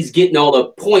sure that he's getting all the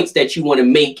points that you want to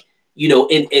make, in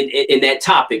that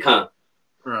topic, huh?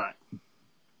 Right.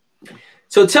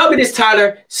 So tell me this,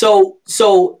 Tyler. So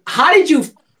how did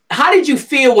you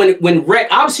feel when Rec,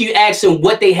 obviously you asked him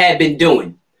what they had been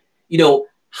doing,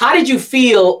 how did you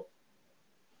feel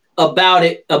about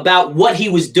it, about what he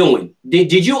was doing?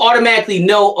 Did you automatically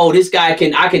know, oh, this guy I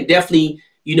can definitely,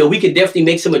 we can definitely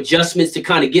make some adjustments to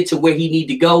kind of get to where he need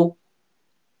to go?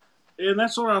 And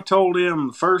that's what I told him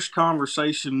the first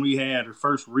conversation we had, or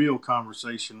first real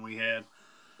conversation we had.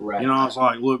 Right. I was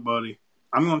like, look, buddy,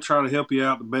 I'm going to try to help you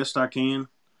out the best I can.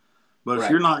 But if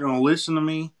you're not going to listen to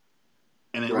me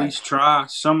and at least try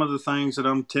some of the things that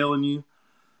I'm telling you,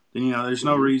 then, there's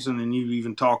no reason in you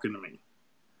even talking to me.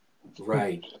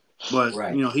 Right.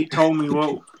 But, he told me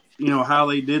what, how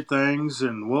they did things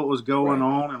and what was going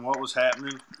on and what was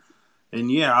happening. And,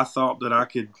 yeah, I thought that I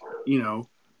could,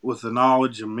 with the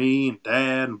knowledge of me and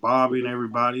Dad and Bobby and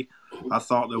everybody, I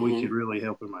thought that we could really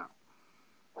help him out.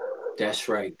 That's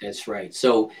right.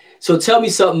 So tell me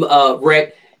something,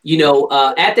 Rec,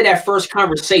 after that first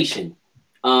conversation,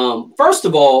 first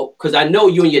of all, because I know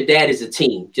you and your dad is a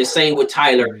team, just saying with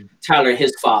Tyler and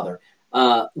his father,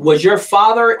 was your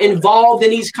father involved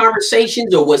in these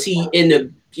conversations, or was he in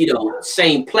the,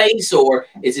 same place, or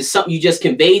is it something you just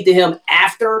conveyed to him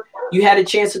after you had a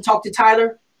chance to talk to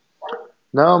Tyler?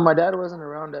 No, my dad wasn't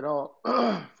around at all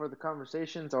for the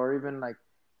conversations or even like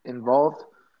involved.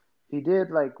 He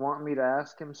did like want me to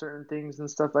ask him certain things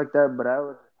and stuff like that, but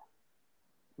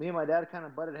me and my dad kind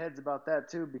of butted heads about that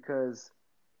too, because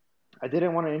I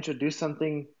didn't want to introduce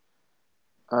something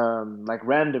like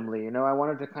randomly, I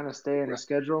wanted to kind of stay in a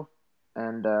schedule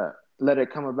and let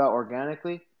it come about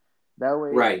organically. That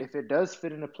way, if it does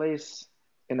fit into place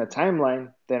in a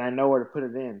timeline, then I know where to put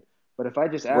it in. But if I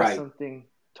just ask something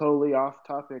totally off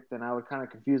topic, then I would kind of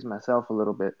confuse myself a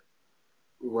little bit.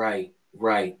 Right.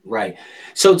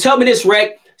 So tell me this,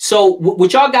 Rec. So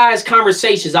with y'all guys'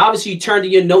 conversations, obviously you turn to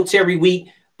your notes every week,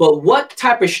 but what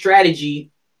type of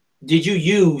strategy did you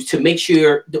use to make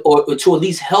sure, or to at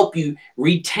least help you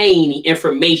retain the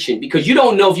information? Because you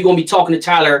don't know if you're going to be talking to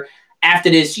Tyler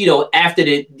after this, after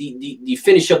the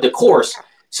finish of the course.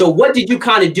 So what did you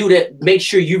kind of do to make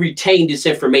sure you retain this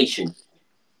information?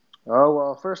 Oh,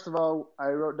 well, first of all, I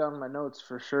wrote down my notes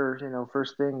for sure.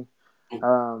 First thing,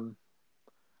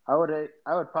 I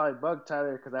would probably bug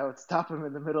Tyler, because I would stop him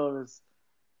in the middle of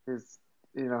his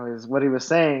what he was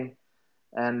saying,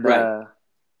 and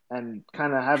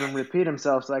kind of have him repeat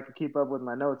himself so I could keep up with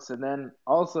my notes. And then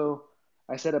also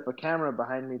I set up a camera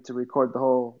behind me to record the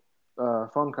whole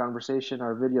phone conversation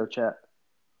or video chat.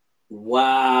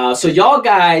 Wow. So y'all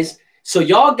guys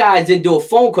didn't do a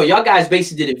phone call. Y'all guys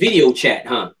basically did a video chat,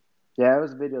 huh? Yeah, it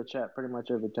was a video chat pretty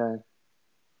much every time.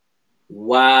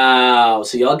 Wow.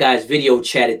 So y'all guys video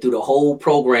chatted through the whole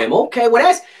program. Okay.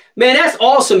 Well, that's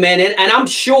awesome, man. And I'm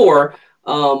sure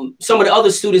some of the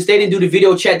other students, they didn't do the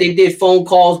video chat, they did phone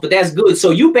calls, but that's good.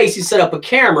 So you basically set up a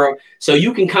camera so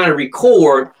you can kind of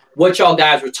record what y'all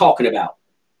guys were talking about.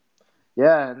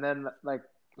 Yeah, and then like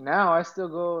now I still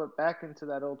go back into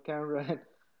that old camera and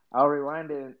I'll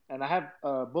rewind it, and I have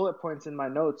bullet points in my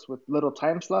notes with little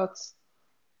time slots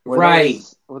Right.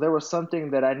 where there was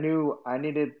something that I knew I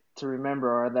needed to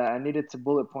remember or that I needed to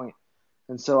bullet point,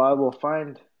 and so I will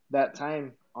find that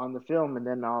time on the film and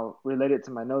then I'll relate it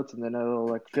to my notes and then it'll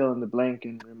like fill in the blank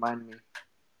and remind me.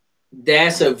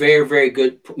 That's a very, very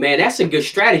good, man. That's a good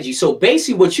strategy. So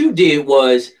basically what you did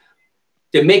was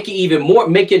to make it even more,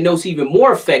 make your notes even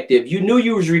more effective. You knew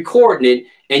you was recording it,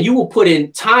 and you will put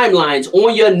in timelines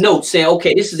on your notes saying,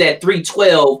 okay, this is at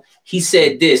 3:12. He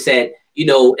said this at,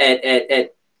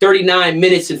 at 39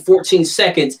 minutes and 14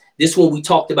 seconds. This one we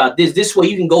talked about this. This way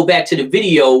you can go back to the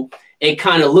video and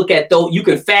kind of look at those. You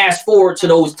can fast forward to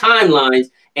those timelines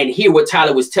and hear what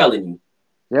Tyler was telling you.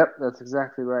 Yep, that's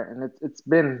exactly right. And it's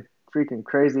been freaking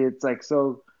crazy. It's like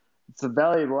it's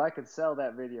valuable. I could sell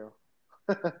that video.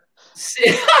 I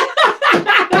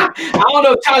don't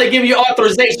know if Tyler give you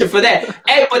authorization for that.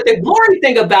 Hey, but the glory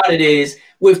thing about it is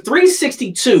with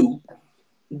 362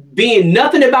 being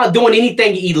nothing about doing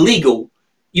anything illegal,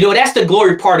 that's the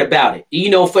glory part about it.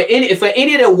 For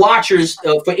any of the watchers,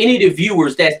 for any of the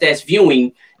viewers that's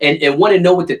viewing and want to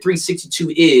know what the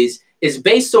 362 is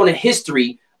based on a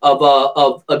history of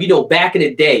back in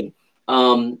the day,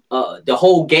 the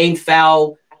whole game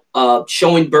foul,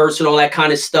 showing bursts and all that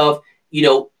kind of stuff.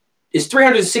 It's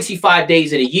 365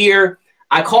 days in a year.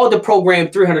 I called the program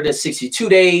 362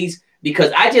 days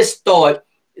because I just thought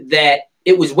that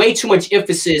it was way too much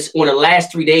emphasis on the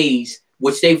last 3 days,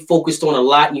 which they focused on a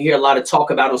lot. And you hear a lot of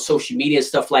talk about on social media and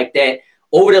stuff like that.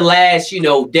 Over the last,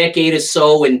 decade or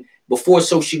so, and before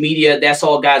social media, that's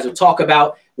all guys would talk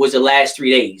about was the last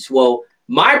 3 days. Well,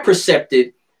 my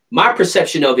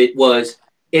perception of it was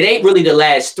it ain't really the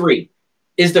last three.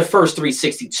 It's the first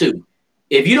 362.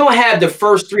 If you don't have the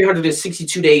first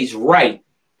 362 days right,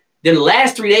 then the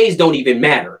last 3 days don't even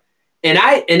matter. And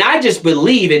I just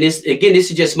believe, and this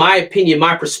is just my opinion,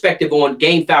 my perspective on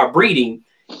game foul breeding,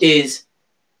 is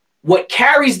what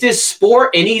carries this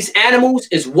sport and these animals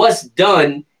is what's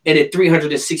done in the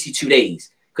 362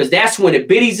 days. Because that's when the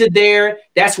biddies are there.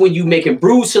 That's when you making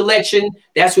brood selection.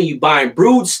 That's when you buying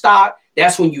brood stock.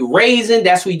 That's when you raising.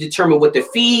 That's when you determine what to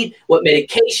feed, what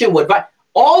medication,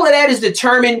 all of that is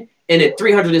determined in the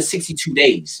 362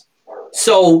 days.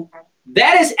 So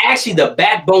that is actually the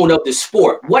backbone of the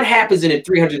sport. What happens in the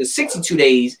 362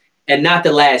 days and not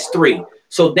the last three.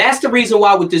 So that's the reason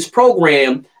why with this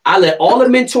program, I let all the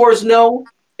mentors know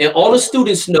and all the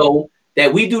students know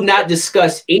that we do not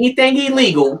discuss anything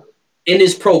illegal in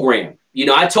this program.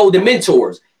 I told the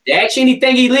mentors, to ask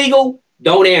anything illegal,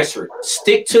 don't answer it.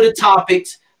 Stick to the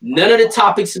topics. None of the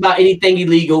topics about anything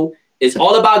illegal. It's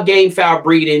all about game foul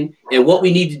breeding and what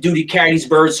we need to do to carry these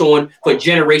birds on for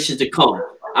generations to come.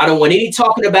 I don't want any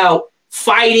talking about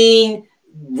fighting,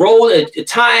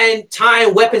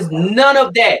 tying weapons, none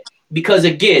of that. Because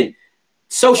again,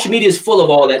 social media is full of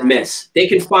all that mess. They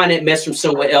can find that mess from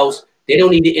somewhere else. They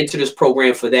don't need to enter this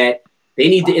program for that. They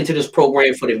need to enter this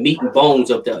program for the meat and bones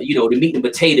of the meat and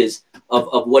potatoes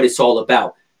of what it's all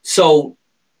about. So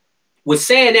with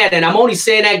saying that, and I'm only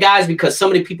saying that, guys, because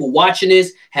some of the people watching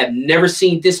this have never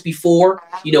seen this before,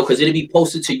 because it'll be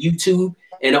posted to YouTube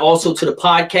and also to the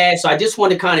podcast. So I just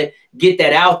want to kind of get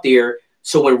that out there.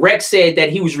 So when Rex said that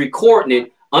he was recording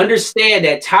it, understand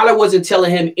that Tyler wasn't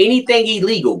telling him anything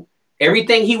illegal.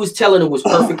 Everything he was telling him was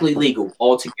perfectly legal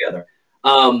altogether.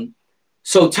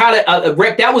 So Tyler,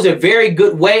 Rex, that was a very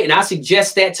good way. And I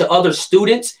suggest that to other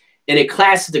students and in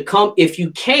classes to come. If you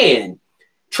can,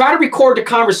 try to record the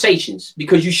conversations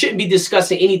because you shouldn't be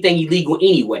discussing anything illegal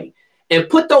anyway. And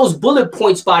put those bullet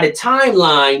points by the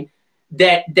timeline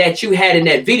that you had in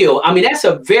that video. I mean, that's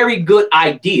a very good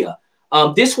idea.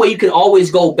 This way you can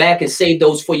always go back and save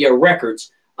those for your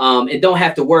records and don't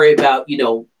have to worry about,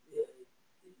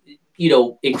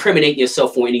 incriminating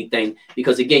yourself or anything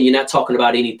because, again, you're not talking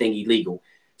about anything illegal.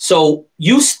 So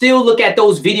you still look at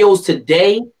those videos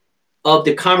today of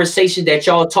the conversation that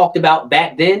y'all talked about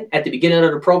back then at the beginning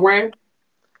of the program?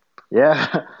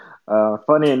 Yeah.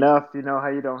 Funny enough, you know how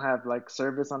you don't have like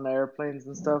service on the airplanes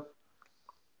and stuff?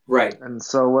 Right. And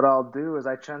so what I'll do is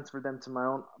I transfer them to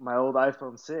my old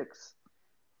iPhone 6.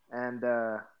 And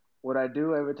what I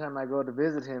do every time I go to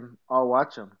visit him, I'll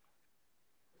watch him.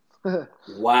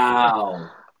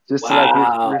 Wow. Just to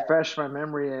like refresh my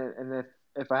memory. And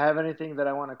if I have anything that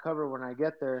I want to cover when I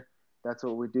get there, that's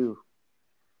what we do.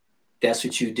 That's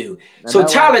what you do. And So that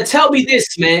was Tyler, tell me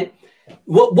this, man.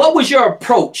 What was your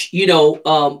approach?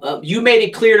 You made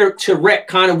it clear to Rec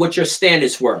kind of what your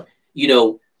standards were.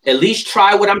 At least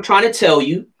try what I'm trying to tell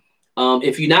you.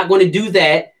 If you're not going to do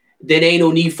that, then ain't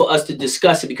no need for us to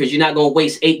discuss it because you're not going to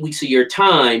waste 8 weeks of your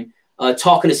time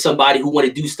talking to somebody who want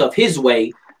to do stuff his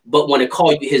way, but want to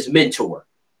call you his mentor.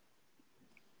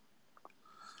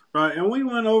 Right, and we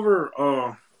went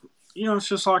over. It's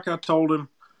just like I told him.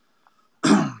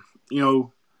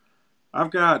 I've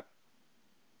got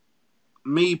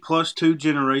me plus 2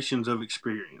 generations of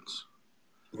experience.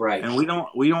 Right. And we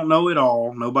don't know it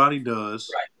all. Nobody does.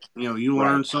 Right. You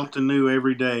learn something new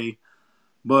every day,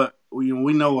 but we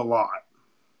know a lot.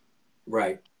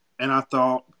 Right. And I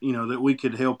thought, that we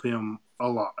could help him a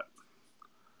lot.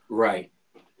 Right.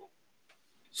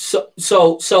 So,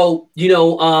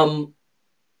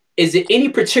 is there any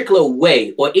particular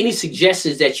way or any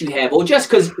suggestions that you have, or just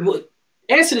because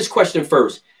answer this question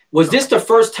first? Was this the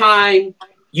first time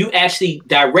you actually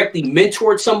directly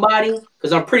mentored somebody?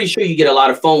 Because I'm pretty sure you get a lot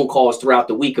of phone calls throughout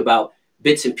the week about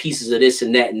bits and pieces of this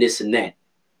and that and this and that.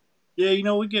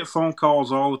 Yeah, we get phone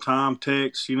calls all the time,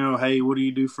 texts, hey, what do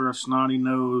you do for a snotty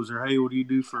nose? Or hey, what do you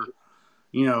do for,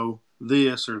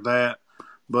 this or that?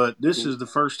 But this is the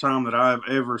first time that I've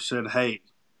ever said, hey,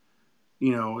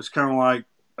 it's kind of like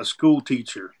a school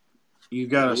teacher. You've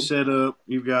got to set up,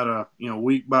 you've got to,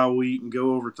 week by week and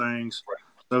go over things. Right.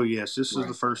 So, yes, this is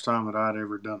the first time that I'd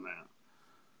ever done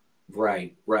that.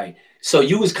 Right. So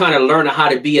you was kind of learning how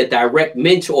to be a direct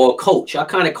mentor or a coach. I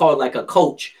kind of call it like a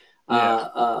coach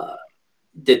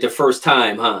the first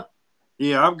time, huh?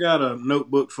 Yeah, I've got a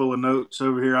notebook full of notes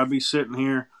over here. I'd be sitting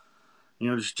here,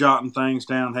 just jotting things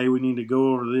down. Hey, we need to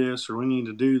go over this, or we need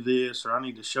to do this, or I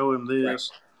need to show him this. Right.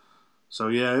 So,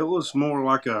 yeah, it was more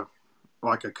like a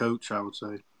coach, I would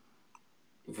say.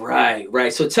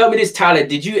 Right. So tell me this, Tyler,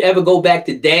 did you ever go back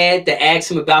to Dad to ask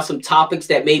him about some topics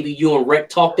that maybe you and Rec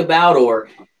talked about or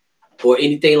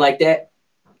anything like that?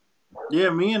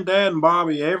 Yeah, me and Dad and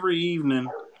Bobby every evening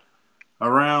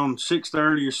around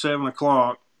 6:30 or 7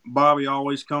 o'clock, Bobby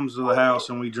always comes to the house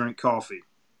and we drink coffee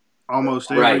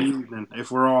almost every evening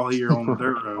if we're all here on the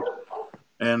dirt road.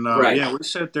 And, we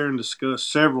sat there and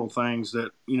discussed several things that,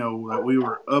 that we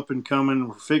were up and coming,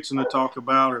 we're fixing to talk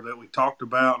about, or that we talked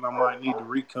about, and I might need to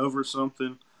recover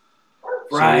something.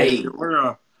 Right. So,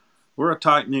 yeah, we're a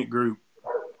tight-knit group.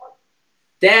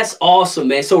 That's awesome,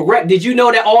 man. So, Rec, did you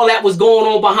know that all that was going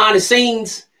on behind the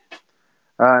scenes?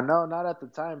 No, not at the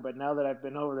time, but now that I've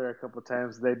been over there a couple of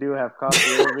times, they do have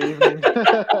coffee every evening.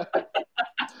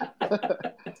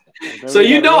 So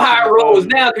you know how it rolls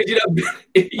now because you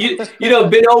done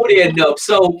been over there enough.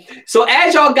 So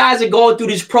as y'all guys are going through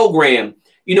this program,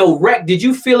 Rec, did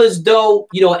you feel as though,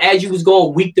 as you was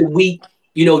going week to week,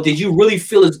 did you really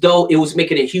feel as though it was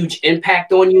making a huge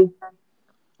impact on you?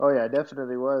 Oh yeah, it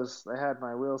definitely was. I had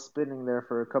my wheels spinning there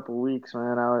for a couple of weeks,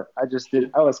 man.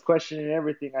 I was questioning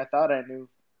everything I thought I knew.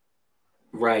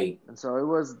 Right. And so it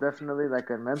was definitely like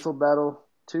a mental battle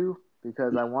too,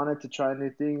 because I wanted to try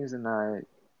new things and I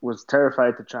was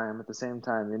terrified to try them at the same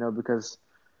time, because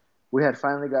we had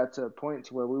finally got to a point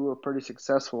to where we were pretty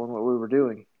successful in what we were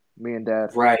doing, me and Dad.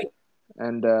 Right.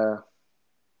 And to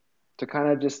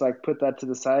kind of just like put that to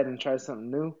the side and try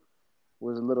something new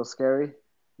was a little scary.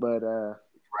 But,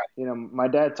 my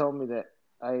dad told me that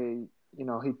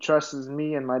he trusts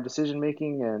me and my decision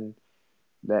making and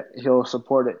that he'll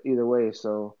support it either way.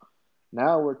 So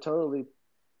now we're totally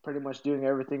pretty much doing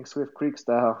everything Swift Creek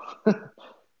style.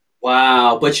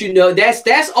 Wow, but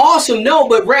that's awesome. No,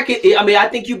 but Rec, I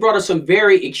think you brought us some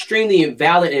very extremely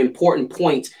valid and important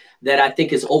points that I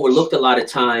think is overlooked a lot of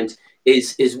times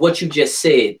is what you just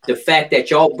said. The fact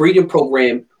that y'all breeding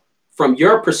program from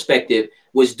your perspective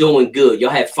was doing good. Y'all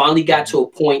had finally got to a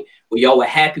point where y'all were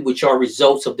happy with your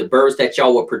results of the birds that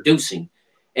y'all were producing.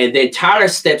 And then Tyler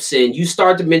steps in, you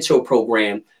start the mentor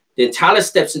program. Then Tyler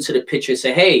steps into the picture and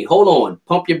say, hey, hold on,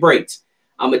 pump your brakes.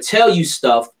 I'm going to tell you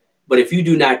stuff. But if you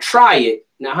do not try it,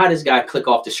 now how does guy click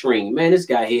off the screen? Man, this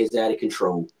guy here is out of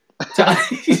control.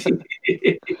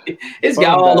 This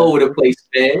guy all over the place,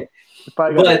 man.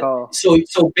 But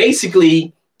so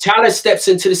basically, Tyler steps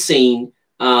into the scene,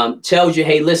 tells you,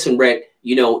 hey, listen, Rec,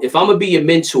 if I'm gonna be your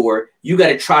mentor, you got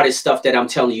to try this stuff that I'm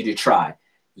telling you to try.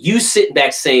 You sit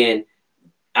back saying,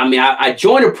 I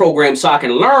joined the program so I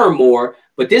can learn more,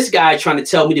 but this guy trying to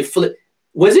tell me to flip.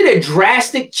 Was it a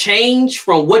drastic change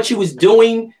from what you was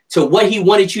doing to what he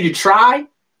wanted you to try?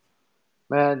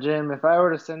 Man, Jim, if I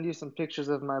were to send you some pictures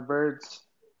of my birds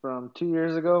from 2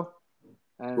 years ago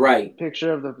and a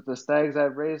picture of the stags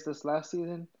I've raised this last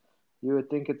season, you would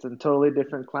think it's in totally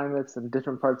different climates and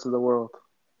different parts of the world.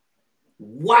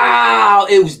 Wow,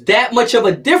 it was that much of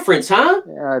a difference, huh?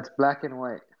 Yeah, it's black and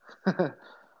white. Back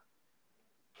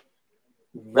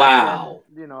Wow.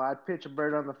 then, I'd pitch a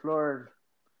bird on the floor and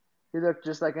he looked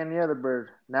just like any other bird.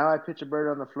 Now I pitch a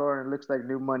bird on the floor and it looks like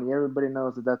new money. Everybody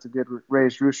knows that that's a good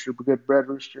raised rooster, a good bred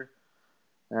rooster,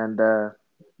 and they're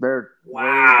way different.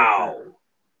 Wow.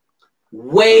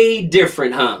 Way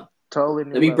different, huh? Totally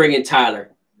new. Let me level. bring in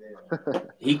Tyler.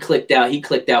 He clicked out. He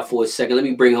clicked out for a second. Let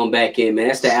me bring him back in, man.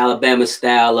 That's the Alabama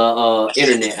style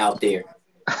internet out there.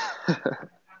 Slowly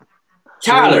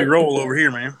Tyler. roll over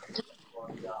here, man.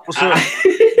 What's up?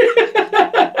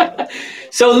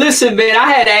 So listen, man.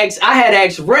 I had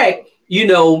asked Rec.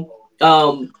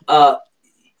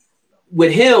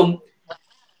 With him,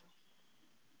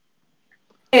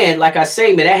 and like I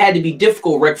say, man, that had to be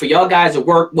difficult, Rec, for y'all guys to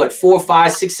work 4,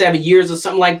 5, 6, 7 years or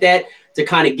something like that to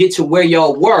kind of get to where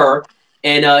y'all were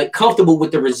and comfortable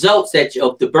with the results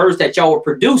of the birds that y'all were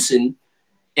producing.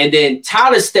 And then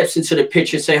Tyler steps into the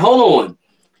picture and say, hold on,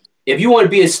 if you want to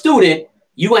be a student,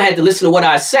 you're going to have to listen to what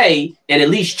I say and at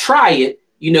least try it,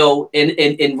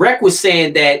 and Rec was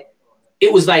saying that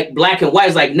it was like black and white, it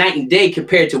was like night and day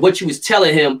compared to what you was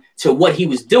telling him to what he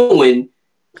was doing.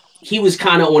 He was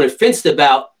kind of on the fence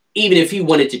about even if he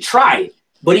wanted to try it,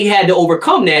 but he had to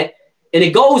overcome that. And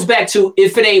it goes back to,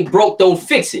 if it ain't broke, don't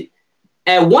fix it.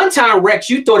 At one time, Rex,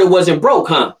 you thought it wasn't broke,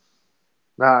 huh?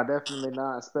 Nah, definitely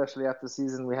not, especially after the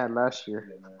season we had last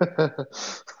year.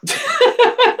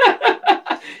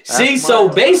 See, so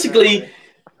basically,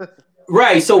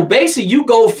 right. So basically, you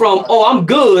go from, oh, I'm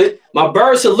good. My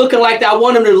birds are looking like I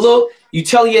want them to look. You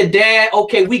tell your dad,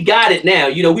 okay, we got it now.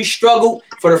 We struggled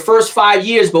for the first 5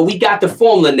 years, but we got the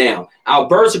formula now. Our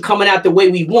birds are coming out the way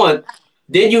we want.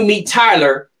 Then you meet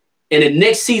Tyler, and the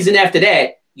next season after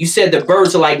that, you said the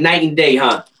birds are like night and day,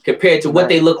 huh? Compared to what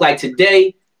they look like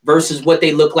today versus what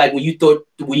they look like when you thought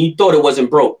it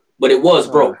wasn't broke, but it was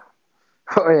broke.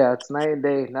 Oh yeah, it's night and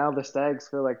day. Now the stags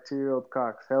feel like 2-year-old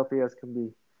cocks, healthy as can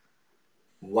be.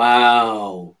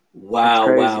 Wow.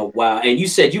 And you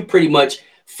said you pretty much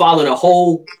followed a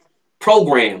whole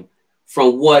program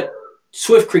from what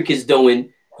Swift Creek is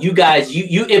doing. You guys,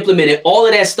 you implemented all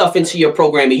of that stuff into your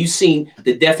program and you've seen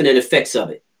the definite effects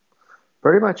of it.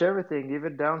 Pretty much everything,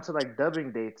 even down to like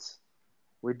dubbing dates.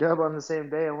 We dub on the same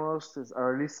day almost,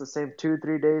 or at least the same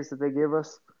 2-3 days that they give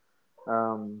us.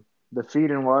 The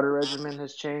feed and water regimen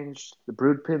has changed. The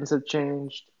brood pins have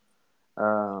changed.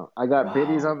 I got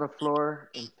biddies on the floor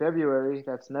in February.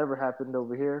 That's never happened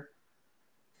over here.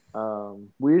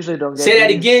 We usually don't get. Say that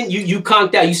again. You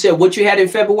conked out. You said what you had in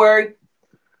February?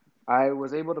 I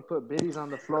was able to put biddies on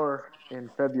the floor in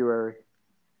February.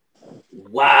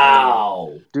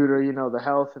 Wow. Due to the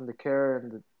health and the care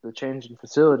and the change in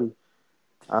facility.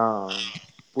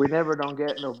 We never don't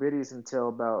get no biddies until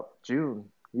about June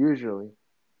usually.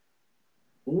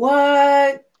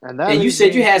 What? And you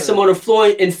said you had some on the floor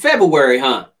in February,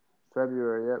 huh?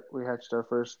 February, yep. We hatched our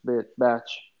first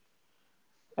batch.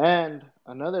 And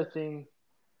another thing,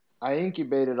 I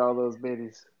incubated all those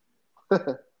biddies.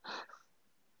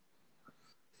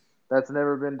 That's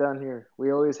never been done here.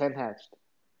 We always hen hatched.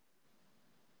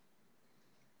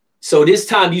 So this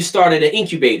time you started an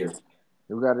incubator.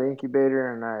 We got an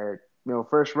incubator and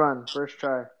first run, first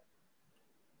try.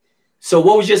 So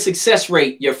what was your success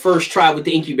rate, your first try with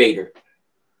the incubator?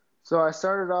 So I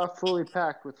started off fully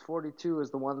packed with 42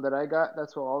 is the one that I got.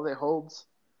 That's all it holds.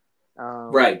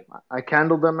 Right. I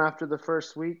candled them after the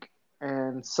first week,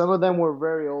 and some of them were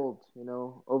very old,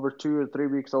 over 2 or 3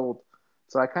 weeks old.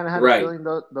 So I kind of had a feeling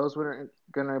those weren't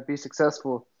going to be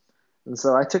successful. And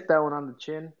so I took that one on the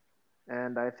chin,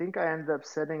 and I think I ended up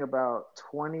setting about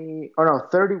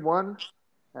 31,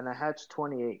 and I hatched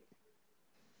 28.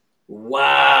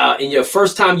 Wow. And your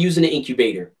first time using the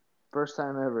incubator? First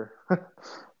time ever.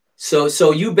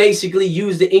 So you basically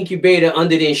used the incubator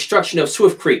under the instruction of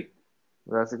Swift Creek.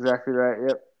 That's exactly right.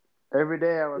 Yep. Every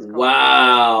day I was.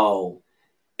 Wow.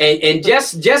 And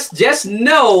just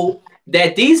know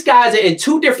that these guys are in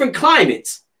 2 different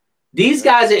climates. These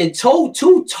guys are in two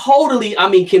totally,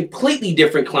 completely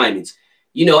different climates.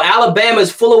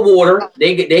 Alabama's full of water.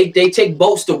 They take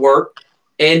boats to work.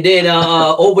 And then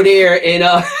over there in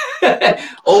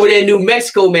New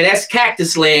Mexico, man, that's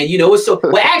cactus land.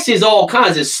 Actually it's all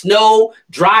kinds of snow,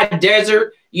 dry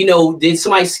desert. Then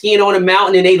somebody skiing on a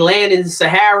mountain and they land in the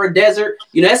Sahara Desert.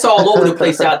 That's all over the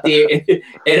place out there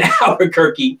in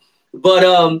Albuquerque.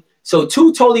 But so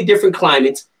 2 totally different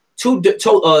climates, two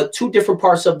different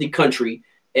parts of the country,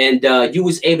 and you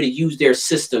was able to use their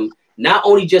system not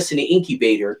only just in the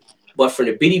incubator, but for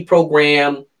the biddy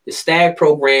program, the stag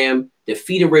program, the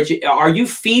feeder rigid. Are you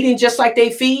feeding just like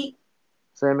they feed?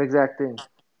 Same exact thing.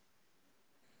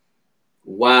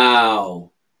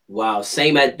 Wow. Wow.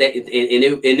 Same at that, and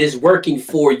it's working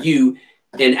for you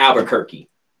in Albuquerque.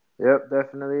 Yep,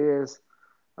 definitely is.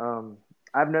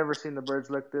 I've never seen the birds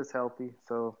look this healthy,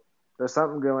 so there's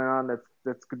something going on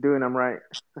that's doing them right.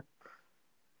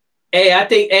 Hey, I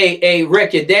think, hey,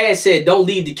 Rick, your dad said don't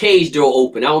leave the cage door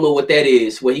open. I don't know what that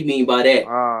is. What he mean by that?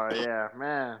 Oh yeah,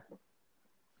 man.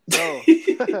 So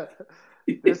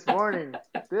this morning,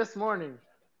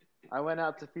 I went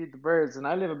out to feed the birds, and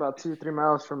I live about 2-3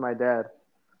 miles from my dad. I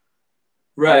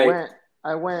Right. went,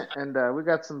 I went, and we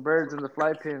got some birds in the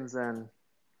fly pins, and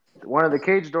one of the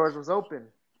cage doors was open.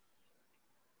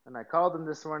 And I called him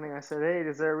this morning. I said, "Hey,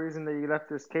 is there a reason that you left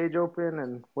this cage open,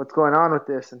 and what's going on with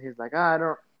this?" And he's like, "Ah, I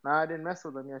don't. No, I didn't mess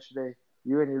with them yesterday.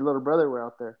 You and your little brother were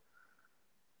out there."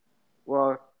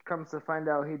 Well, comes to find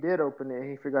out, he did open it.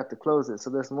 He forgot to close it. So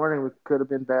this morning we could have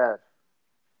been bad.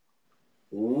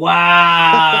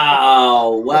 Wow.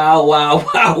 Wow, wow,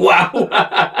 wow, wow.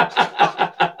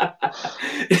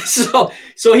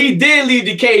 So he did leave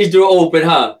the cage door open,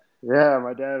 huh? Yeah,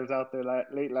 my dad was out there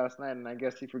late last night, and I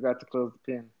guess he forgot to close the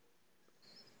pin.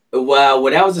 Wow,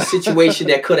 well, that was a situation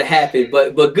that could have happened,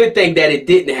 but good thing that it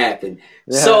didn't happen.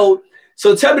 Yeah.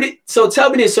 So tell me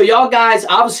this. So y'all guys,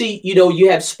 obviously, you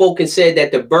have spoken, said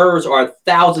that the birds are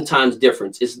 1,000 times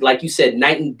different. It's like you said,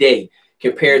 night and day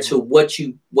compared to what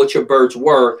your birds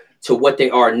were to what they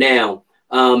are now.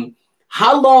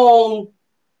 How long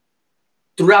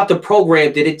throughout the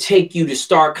program did it take you to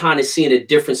start kind of seeing a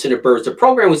difference in the birds? The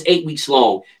program was 8 weeks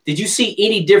long. Did you see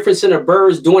any difference in the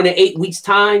birds during the 8 weeks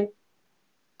time?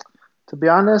 To be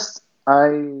honest,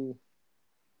 the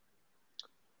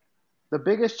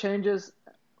biggest changes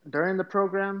during the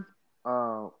program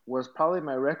was probably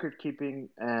my record keeping,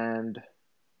 and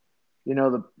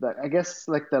I guess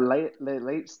like the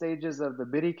late stages of the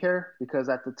biddy care, because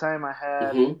at the time I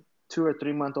had 2 or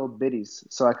 3 month old biddies,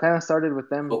 so I kind of started with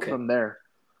them from there.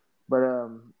 But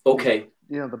okay,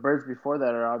 the birds before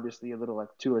that are obviously a little like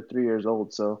 2 or 3 years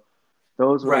old, so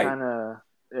those were kind of.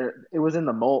 It was in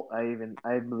the molt, I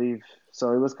believe,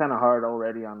 so it was kind of hard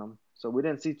already on them. So we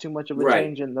didn't see too much of a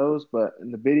change in those, but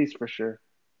in the biddies for sure.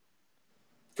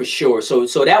 For sure. So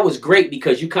that was great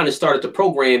because you kind of started the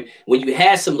program when you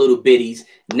had some little biddies.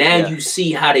 Now you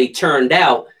see how they turned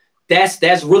out.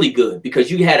 That's really good because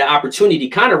you had an opportunity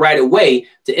kind of right away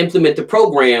to implement the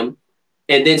program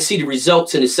and then see the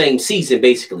results in the same season,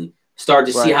 basically. Start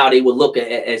to see how they would look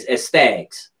as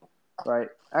stags. Right.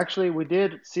 Actually, we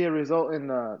did see a result in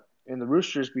the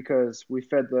roosters because we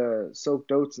fed the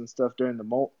soaked oats and stuff during the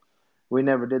molt. We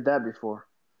never did that before,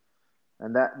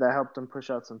 and that helped them push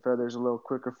out some feathers a little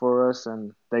quicker for us,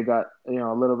 and they got a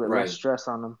little bit less stress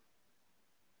on them.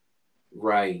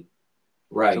 Right.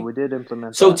 So we did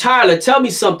implement. So Tyler, tell me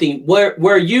something.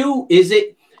 Were you? Is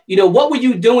it? What were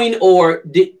you doing, or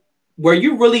were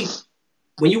you really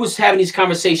when you was having these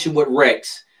conversations with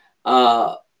Rex?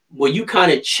 Were you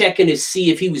kind of checking to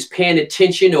see if he was paying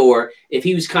attention or if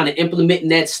he was kind of implementing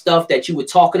that stuff that you were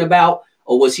talking about,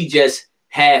 or was he just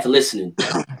half listening?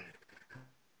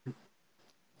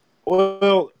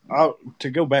 Well, to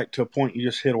go back to a point you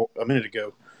just hit a minute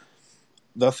ago,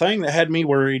 the thing that had me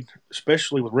worried,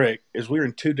 especially with Rick, is we're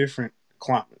in 2 different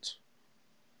climates.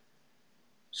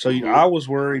 So I was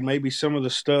worried maybe some of the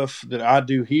stuff that I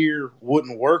do here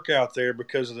wouldn't work out there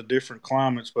because of the different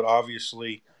climates, but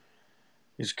obviously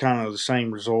it's kind of the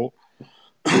same result.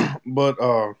 But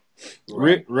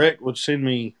Rick would send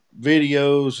me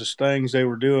videos of things they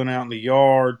were doing out in the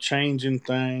yard, changing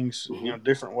things,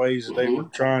 different ways that they were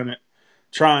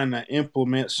trying to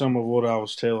implement some of what I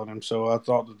was telling him. So I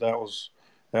thought that was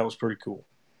pretty cool.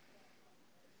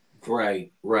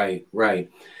 Right.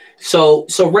 So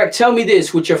Rick, tell me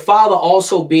this: with your father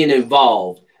also being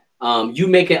involved, you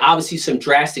making obviously some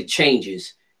drastic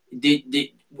changes.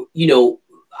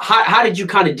 How did you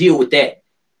kind of deal with that?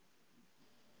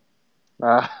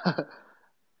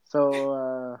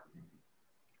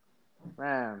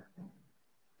 Man,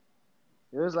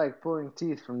 it was like pulling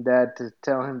teeth from Dad to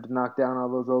tell him to knock down all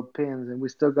those old pins, and we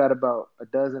still got about a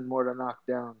dozen more to knock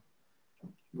down.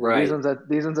 Right.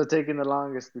 These ones are taking the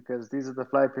longest because these are the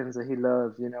fly pins that he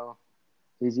loves.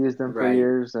 He's used them for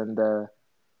years, and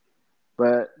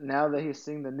but now that he's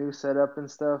seeing the new setup and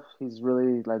stuff, he's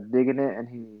really like digging it, and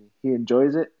he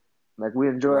enjoys it. Like we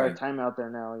enjoy our time out there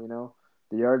now.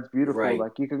 The yard's beautiful.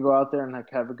 Like you can go out there and like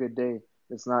have a good day.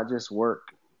 It's not just work.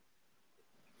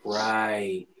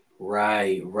 Right.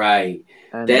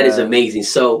 And, that is amazing.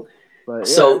 So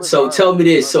tell me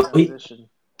this. So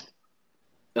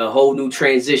a whole new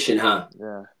transition, huh?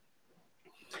 Yeah.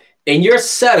 In your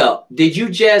setup, did you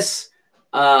just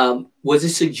Was it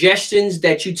suggestions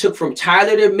that you took from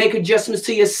Tyler to make adjustments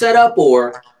to your setup,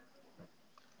 or?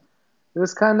 It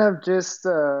was kind of just,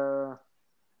 well,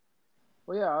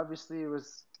 yeah, obviously it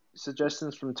was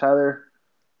suggestions from Tyler,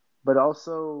 but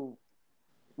also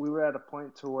we were at a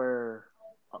point to where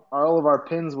all of our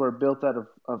pins were built out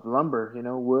of lumber,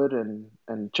 wood and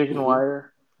chicken Mm-hmm.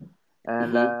 wire.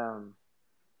 And Mm-hmm.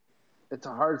 it's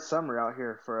a hard summer out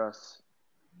here for us.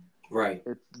 Right.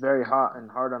 It's very hot and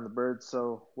hard on the birds.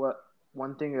 So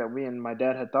one thing that we and my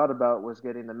dad had thought about was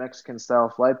getting the Mexican style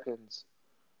fly pins.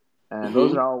 And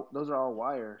those Mm-hmm. are all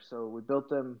wire. So we built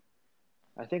them.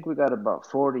 I think we got about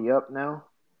 40 up now,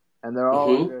 and they're all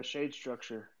Mm-hmm. under a shade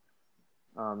structure.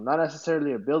 Not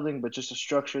necessarily a building, but just a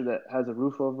structure that has a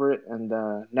roof over it. And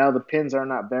now the pins are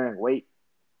not bearing weight,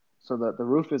 so that the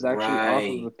roof is actually off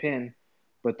of the Right. pin,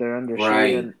 but they're under shade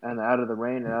Right. and out of the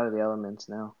rain and out of the elements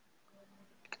now.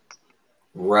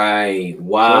 Right. So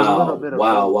there's a little Wow. bit of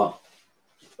Wow. both. Wow.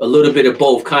 A little bit of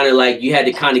both, kind of like you had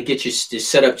to kind of get your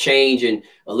setup change and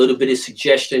a little bit of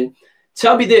suggestion.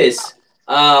 Tell me this,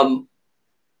 and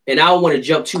I don't want to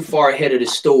jump too far ahead of the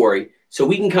story, so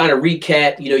we can kind of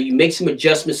recap. You make some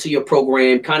adjustments to your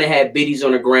program, kind of had biddies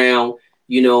on the ground.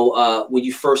 When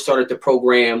you first started the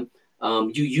program,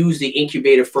 you used the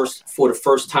incubator first for the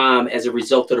first time as a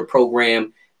result of the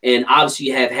program, and obviously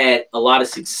you have had a lot of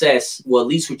success. Well, at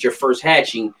least with your first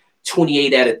hatching,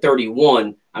 28 out of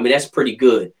 31. I mean, that's pretty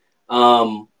good.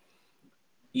 Um,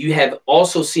 you have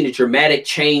also seen a dramatic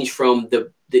change from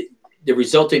the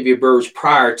result of your birds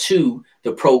prior to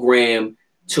the program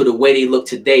to the way they look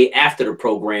today after the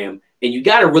program. And you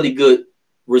got a really good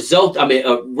result. I mean,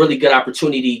 a really good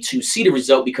opportunity to see the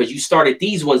result because you started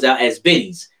these ones out as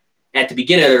biddies at the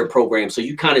beginning of the program. So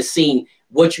you kind of seen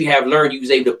what you have learned, you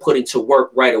was able to put into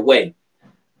work right away.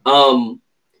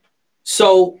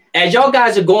 So as y'all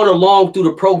guys are going along through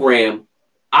the program,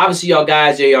 obviously y'all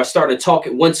guys are starting to talk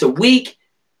once a week,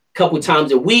 couple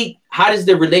times a week. How does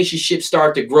the relationship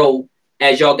start to grow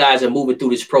as y'all guys are moving through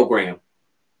this program?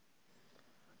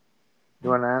 You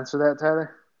want to answer that,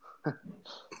 Tyler?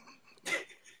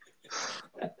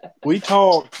 We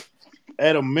talk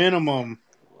at a minimum,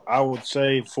 I would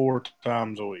say 4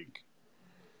 times a week.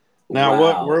 Now,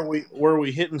 what Wow. were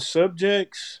we hitting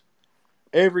subjects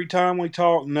every time we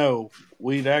talk? No,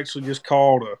 we'd actually just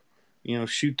call to,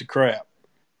 shoot the crap.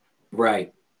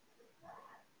 Right.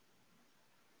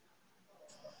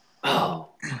 Oh.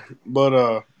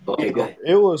 But Okay, good.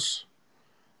 it was,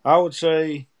 I would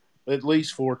say, at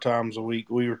least 4 times a week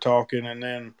we were talking, and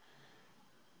then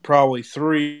probably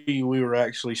 3 we were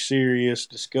actually serious,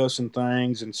 discussing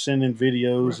things and sending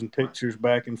videos and pictures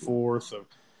back and forth of,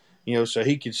 so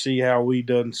he could see how we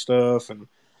done stuff, and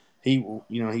he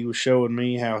was showing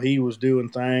me how he was doing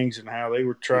things and how they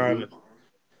were trying Mm-hmm.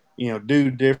 to, do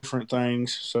different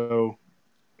things. So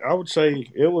I would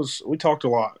say we talked a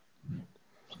lot.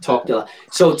 Talked a lot.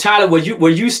 So Tyler, were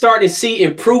you starting to see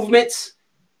improvements?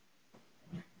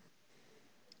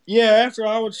 Yeah,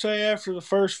 I would say after the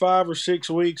first 5 or 6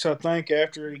 weeks, I think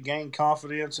after he gained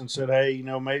confidence and said, "Hey,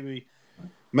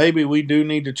 maybe we do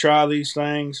need to try these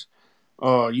things."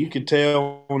 You could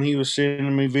tell when he was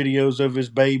sending me videos of his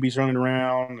babies running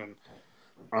around and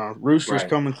roosters Right.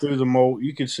 coming through the mold.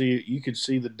 You could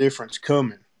see the difference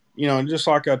coming. And just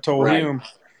like I told Right. him,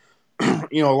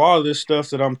 a lot of this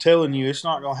stuff that I'm telling you, it's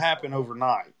not going to happen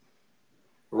overnight.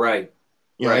 Right.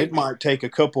 It Right. might take a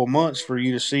couple of months for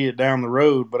you to see it down the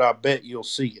road, but I bet you'll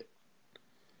see it.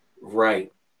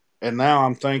 Right. And now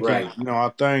I'm thinking, Right. I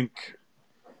think,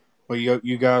 well,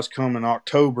 you guys come in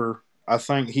October. I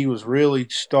think he was really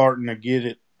starting to get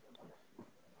it.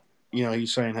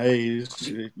 He's saying, hey,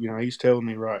 he's telling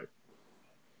me right.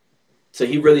 So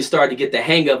he really started to get the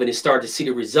hang of it and started to see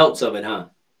the results of it, huh?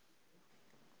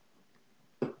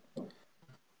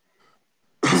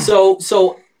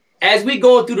 So as we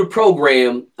go through the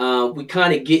program, we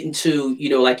kind of get into,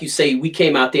 like you say, we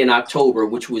came out there in October,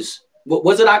 which was what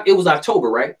was it? It was October,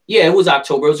 right? Yeah, it was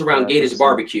October. It was around Yeah, I think Gators so.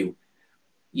 Barbecue.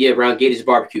 Yeah, around Gators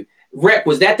Barbecue. Rep,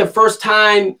 was that the first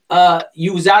time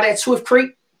you was out at Swift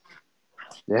Creek?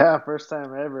 Yeah, first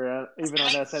time ever, even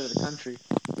on that side of the country.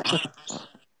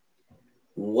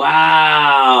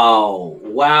 Wow.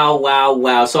 Wow, wow,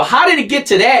 wow. So how did it get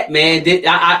to that, man?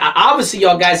 Obviously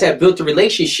y'all guys have built a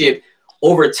relationship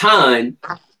over time,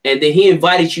 and then he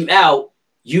invited you out,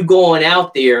 you going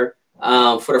out there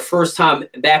for the first time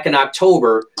back in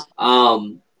October.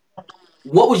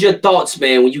 What was your thoughts,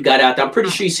 man, when you got out there? I'm pretty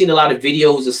sure you've seen a lot of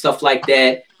videos and stuff like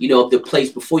that, of the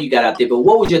place before you got out there. But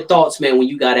what was your thoughts, man, when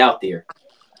you got out there?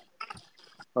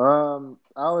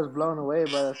 I was blown away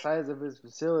by the size of his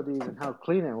facilities and how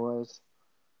clean it was.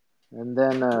 And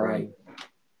then, Right.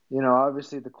 you know,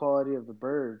 obviously the quality of the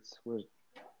birds was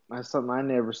that's something I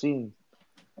never seen.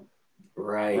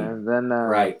 Right. And then,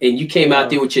 Right. And you came you out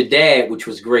there know, with your dad, which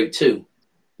was great too.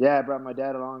 yeah, I brought my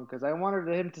dad along because I wanted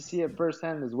him to see it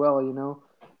firsthand as well, you know,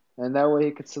 and that way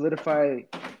he could solidify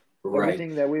Right.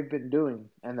 everything that we've been doing,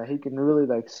 and that he can really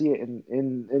like see it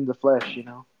in the flesh, you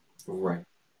know. Right.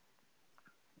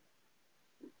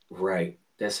 Right.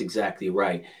 That's exactly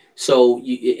right. So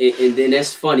and then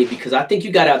that's funny because I think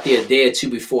you got out there a day or two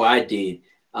before I did.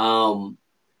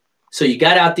 So you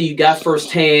got out there, you got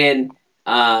firsthand.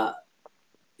 Uh,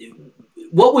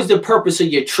 what was the purpose of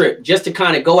your trip? Just to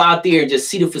kind of go out there and just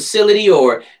see the facility,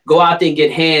 or go out there and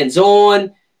get hands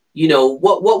on? You know,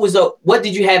 what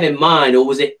did you have in mind,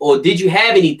 or did you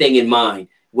have anything in mind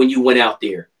when you went out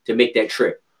there to make that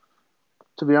trip?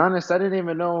 To be honest, I didn't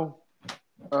even know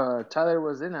Tyler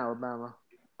was in Alabama.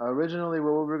 Originally,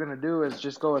 what we were gonna do is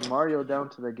just go with Mario down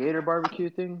to the Gator barbecue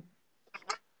thing,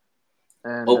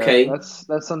 and Okay. that's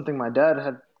something my dad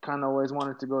had kind of always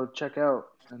wanted to go check out,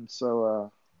 and so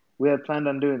we had planned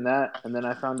on doing that. And then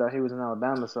I found out he was in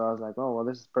Alabama, so I was like, oh well,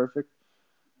 this is perfect.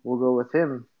 We'll go with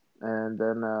him, and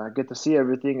then get to see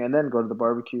everything, and then go to the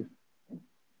barbecue.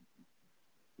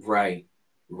 Right.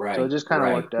 So it Right. just kind of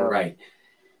Right. worked out. Right.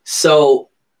 So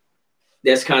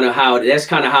that's kind of how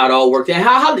it all worked. And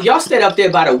how y'all stayed up there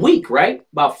about a week, right?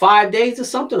 About 5 days or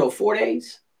something, or 4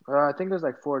 days? I think it was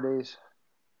like 4 days.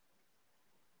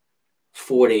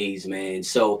 4 days, man.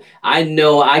 So I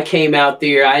know I came out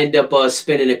there. I ended up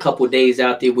spending a couple days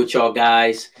out there with y'all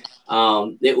guys.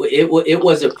 It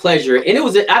was a pleasure, and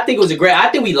I think it was a great. I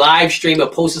think we live streamed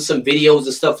or posted some videos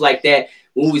and stuff like that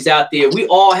when we was out there. We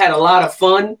all had a lot of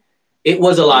fun. It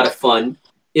was a lot Yeah. of fun.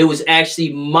 It was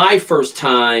actually my first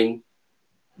time.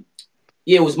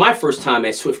 Yeah, it was my first time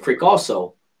at Swift Creek,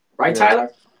 also, right, Yeah.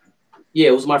 Tyler? Yeah,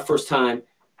 it was my first time.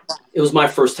 It was my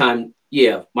first time.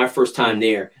 Yeah, my first time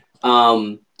there.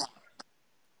 Um,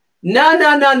 no,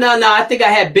 no, no, no, no. I think I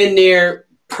had been there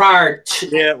prior to.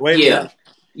 Yeah, wait a Yeah, minute.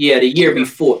 yeah, the year Yeah.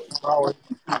 before.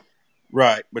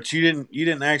 Right, but you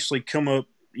didn't actually come up.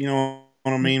 You know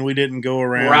what I mean? We didn't go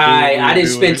around do what Right. we I were didn't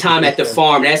doing. spend It was time at just the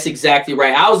farm. That's exactly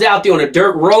right. I was out there on a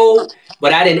dirt road,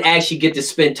 but I didn't actually get to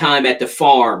spend time at the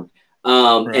farm.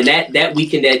 And right. that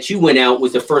weekend that you went out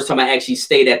was the first time I actually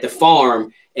stayed at the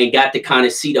farm and got to kind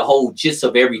of see the whole gist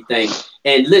of everything.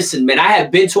 And listen, man, I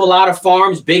have been to a lot of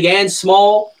farms, big and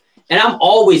small, and I'm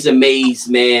always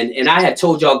amazed, man. And I had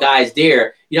told y'all guys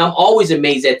there, I'm always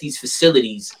amazed at these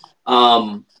facilities.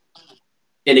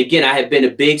 And again, I have been a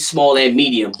big, small, and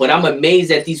medium, but I'm amazed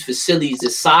at these facilities, the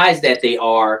size that they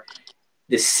are,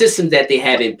 the systems that they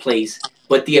have in place,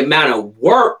 but the amount of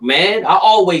work, man. I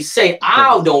always say,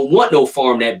 I don't want no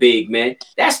farm that big, man.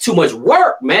 That's too much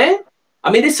work, man.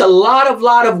 I mean, it's a lot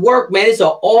of work, man. It's an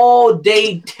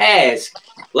all-day task.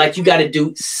 Like you got to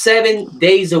do 7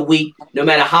 days a week, no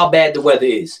matter how bad the weather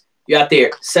is. You're out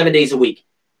there 7 days a week.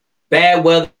 Bad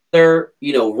weather,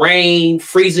 rain,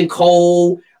 freezing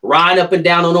cold, riding up and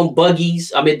down on them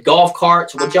buggies. I mean, golf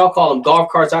carts. What y'all call them? Golf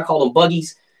carts. I call them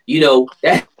buggies.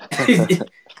 That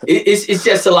it's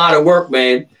just a lot of work,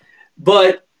 man.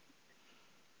 But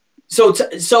so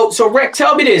Rick,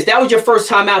 tell me this. That was your first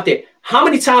time out there. How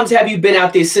many times have you been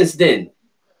out there since then?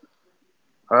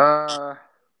 Uh,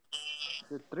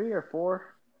 is it 3 or 4?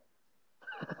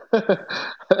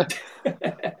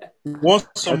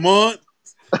 Once a month.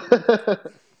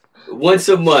 Once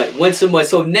a month.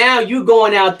 So now you're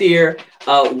going out there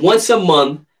once a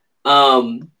month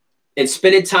and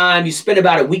spending time. You spend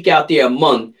about a week out there a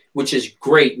month, which is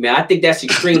great, man. I think that's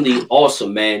extremely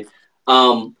awesome, man.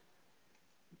 What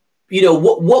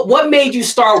made you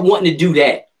start wanting to do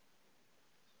that?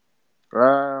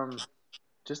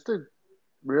 Just to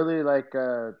really like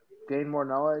gain more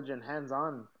knowledge and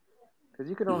hands-on, because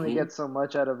you can only Mm-hmm. get so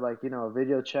much out of like a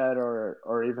video chat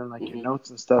or even like your Mm-hmm. notes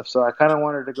and stuff. So I kind of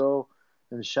wanted to go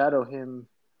and shadow him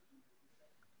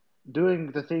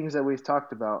doing the things that we've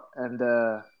talked about. And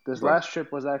this Right. last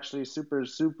trip was actually super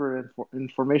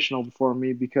informational for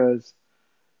me because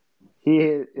he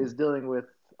is dealing with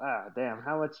damn,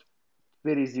 how much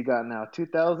videos you got now?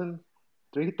 2,000,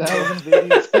 3,000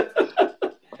 videos.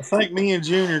 I think me and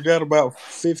Junior got about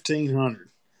 1,500.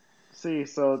 See,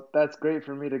 so that's great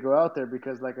for me to go out there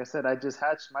because, like I said, I just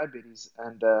hatched my biddies,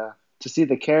 and to see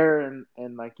the care and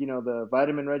like the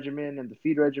vitamin regimen and the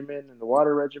feed regimen and the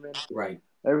water regimen, Right.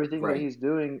 everything that Right. he's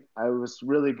doing, I was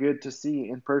really good to see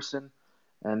in person,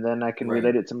 and then I can Right.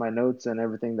 relate it to my notes and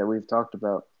everything that we've talked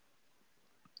about.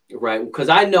 Right. Because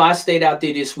I know I stayed out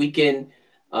there this weekend.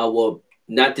 Well,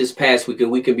 not this past weekend,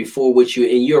 weekend before with you.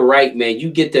 And you're right, man.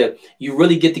 You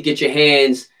really get to get your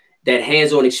hands that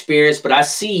hands-on experience, but I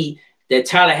see that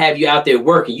Tyler have you out there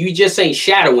working. You just ain't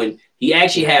shadowing. He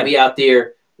actually have you out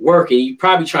there working. You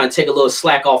probably trying to take a little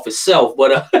slack off himself,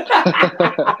 but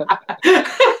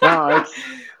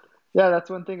No, that's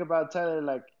one thing about Tyler.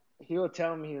 Like he will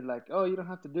tell me, like, "Oh, you don't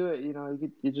have to do it. You know,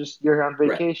 you're on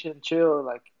vacation, chill."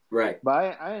 Like, right.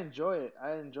 But I enjoy it.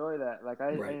 I enjoy that. Like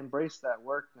I embrace that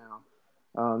work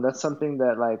now. That's something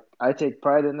that like I take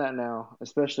pride in that now,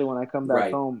 especially when I come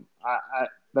back home.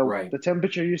 The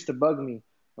temperature used to bug me.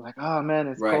 I'm like, oh man,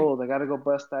 it's cold. I gotta go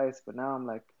bust ice. But now I'm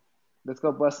like, let's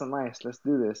go bust some ice. Let's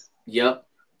do this. Yep,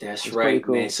 it's right,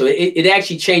 cool. Man. So it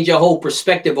actually changed your whole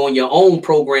perspective on your own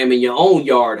program in your own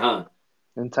yard, huh?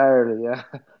 Entirely, yeah.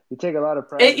 You take a lot of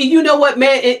pride. And you know what,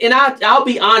 man? And I'll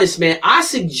be honest, man. I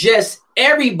suggest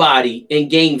everybody in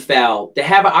Game Fowl to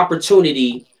have an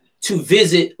opportunity to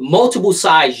visit multiple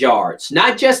size yards,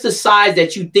 not just the size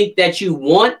that you think that you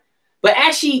want, but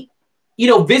actually,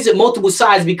 visit multiple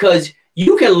size because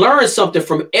you can learn something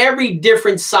from every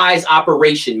different size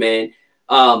operation, man.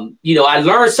 I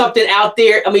learned something out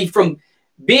there. I mean, from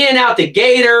being out the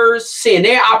Gators, seeing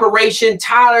their operation,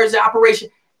 Tyler's operation,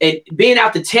 and being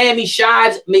out the Tammy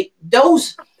Shives. I mean,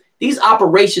 these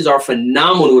operations are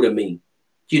phenomenal to me.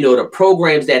 The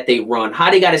programs that they run,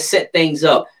 how they got to set things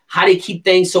up, how they keep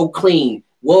things so clean,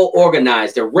 well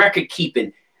organized, the record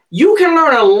keeping. You can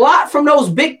learn a lot from those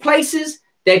big places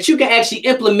that you can actually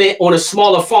implement on a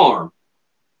smaller farm.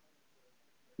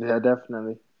 Yeah,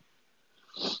 definitely.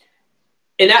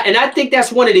 And I think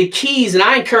that's one of the keys. And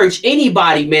I encourage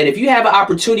anybody, man, if you have an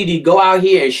opportunity to go out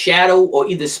here and shadow or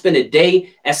either spend a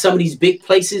day at some of these big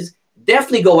places,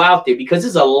 definitely go out there because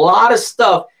there's a lot of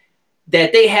stuff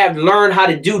that they have learned how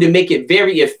to do to make it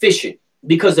very efficient.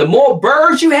 Because the more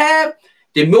birds you have,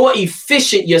 the more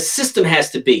efficient your system has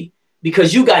to be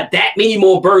because you got that many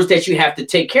more birds that you have to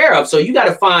take care of. So you got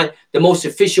to find the most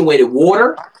efficient way to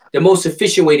water, the most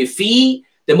efficient way to feed,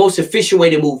 the most efficient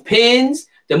way to move pens,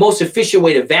 the most efficient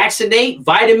way to vaccinate,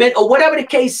 vitamin, or whatever the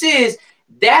case is.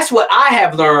 That's what I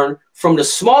have learned from the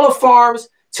smaller farms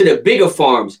to the bigger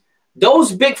farms.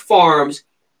 Those big farms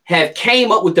have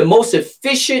came up with the most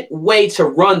efficient way to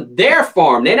run their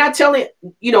farm. They're not telling,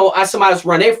 somebody else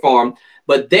run their farm,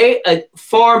 but they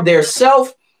farm their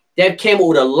self. That came up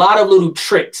with a lot of little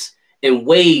tricks and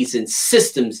ways and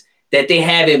systems that they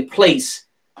have in place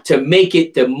to make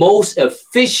it the most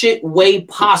efficient way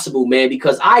possible, man,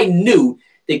 because I knew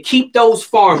to keep those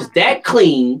farms that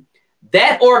clean,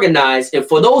 that organized, and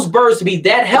for those birds to be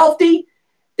that healthy,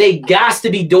 they got to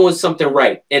be doing something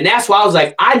right. And that's why I was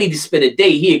like, I need to spend a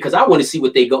day here because I want to see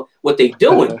what they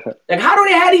doing. Like, how do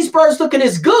they have these birds looking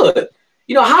as good?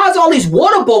 How's all these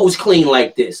water bowls clean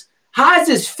like this? How is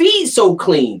this feed so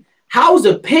clean? How is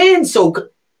the pen so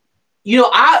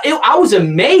I was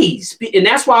amazed. And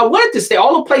that's why I wanted to stay.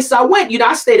 All the places I went,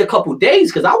 I stayed a couple of days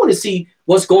because I want to see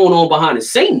what's going on behind the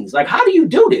scenes. Like, how do you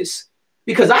do this?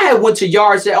 Because I had went to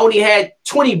yards that only had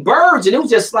 20 birds, and it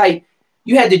was just like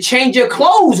you had to change your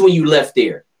clothes when you left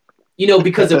there,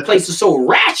 because the place is so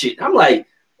ratchet. I'm like,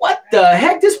 what the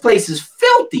heck? This place is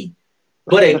filthy.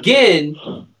 But again,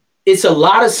 it's a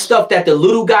lot of stuff that the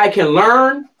little guy can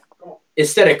learn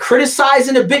instead of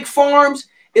criticizing the big farms.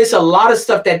 It's a lot of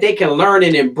stuff that they can learn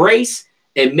and embrace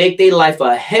and make their life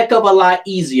a heck of a lot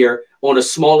easier on a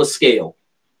smaller scale.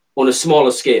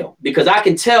 Because I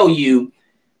can tell you,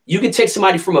 you can take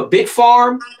somebody from a big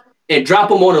farm and drop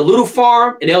them on a little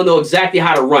farm and they'll know exactly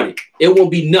how to run it. It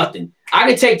won't be nothing. I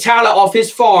can take Tyler off his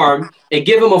farm and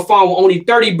give him a farm with only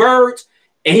 30 birds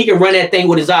and he can run that thing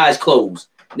with his eyes closed.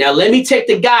 Now, let me take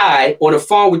the guy on a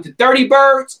farm with the 30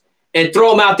 birds and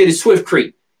throw him out there to Swift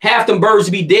Creek. Half them birds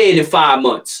would be dead in 5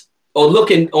 months or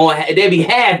they'd be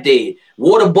half dead.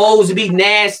 Water bowls would be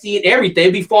nasty and everything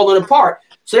would be falling apart.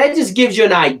 So that just gives you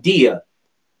an idea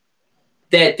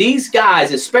that these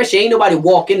guys, especially ain't nobody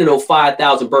walk into no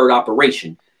 5,000 bird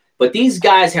operation, but these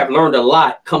guys have learned a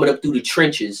lot coming up through the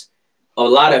trenches, a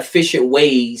lot of efficient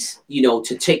ways,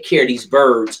 to take care of these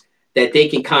birds that they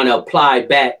can kind of apply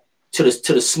back to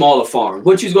the smaller farm.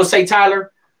 What you was going to say,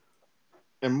 Tyler?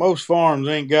 And most farms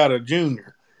ain't got a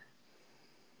junior.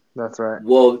 That's right.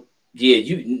 Well,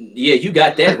 you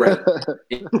got that right.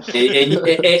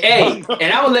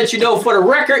 and I will let you know for the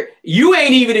record, you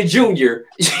ain't even a junior.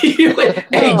 You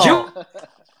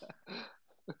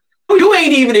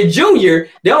ain't even a junior.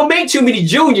 They don't make too many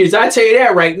juniors. I tell you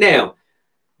that right now.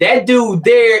 That dude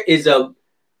there is a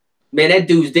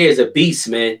beast,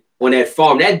 man. On that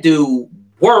farm, that dude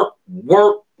work,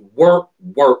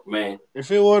 man.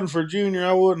 If it wasn't for junior,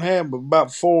 I wouldn't have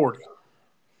about 40.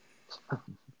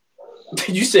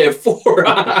 You said 4.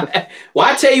 Well,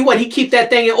 I tell you what, he keep that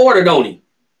thing in order, don't he?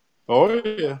 Oh,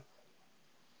 yeah.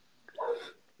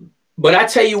 But I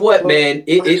tell you what, But man.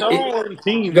 it's all in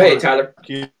Go ahead, teamwork. Tyler.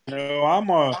 You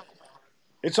know,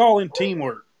 it's all in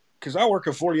teamwork because I work a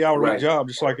 40-hour-week Right. job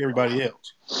just like everybody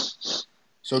else.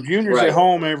 So Junior's at Right.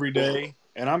 home every day,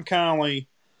 and I'm kindly,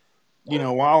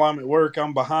 while I'm at work,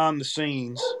 I'm behind the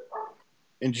scenes,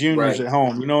 and Junior's Right. at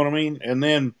home. You know what I mean? And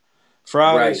then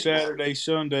Friday, Right. Saturday,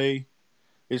 Sunday,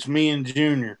 it's me and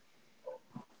Junior.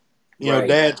 Right.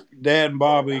 Dad and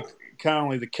Bobby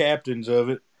kindly the captains of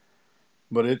it,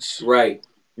 but it's Right.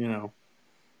 and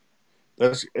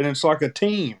it's like a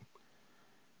team.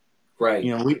 Right.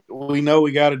 We know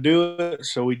we got to do it,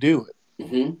 so we do it.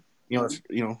 Mm-hmm.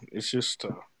 It's just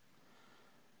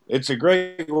it's a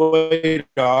great way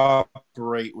to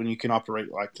operate when you can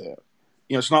operate like that.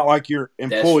 It's not like you're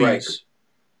That's right. employees.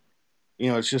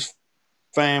 It's just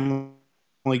family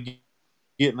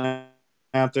getting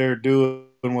out there doing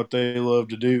what they love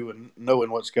to do and knowing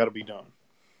what's got to be done.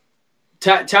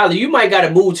 Tyler, you might got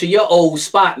to move to your old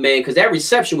spot, man, because that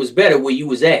reception was better where you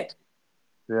was at.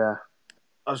 Yeah.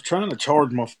 I was trying to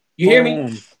charge my phone. You hear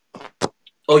me?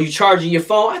 Oh, you charging your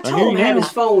phone? I told him to have his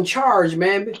phone charged,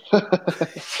 man.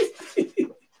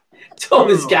 Told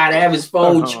this guy to have his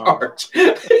phone charged.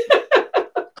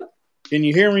 Can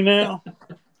you hear me now?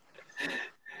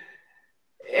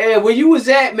 Yeah, where you was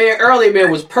at, man, earlier,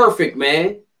 man, was perfect,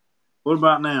 man. What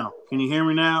about now? Can you hear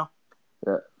me now?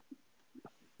 Yeah.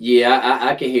 Yeah,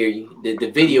 I can hear you. The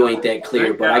video ain't that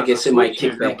clear, but I guess it might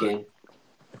kick back in.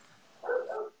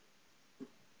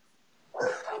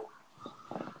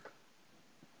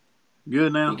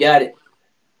 Good now? You got it?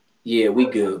 Yeah, we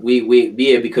good. We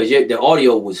because the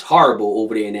audio was horrible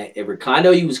over there in that every. I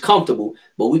know you was comfortable,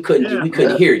 but we couldn't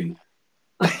hear you.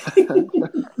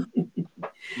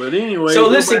 But anyway, so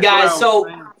listen, guys. So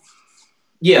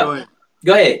yeah,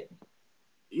 go ahead.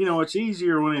 It's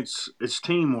easier when it's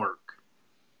teamwork,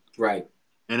 right?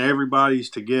 And everybody's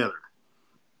together.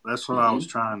 That's what I was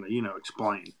trying to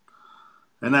explain,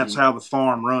 and that's how the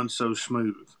farm runs so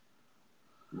smooth.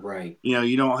 Right.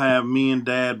 You don't have me and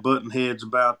Dad butting heads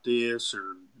about this,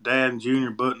 or Dad and Junior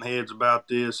butting heads about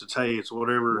this. It's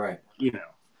whatever. Right.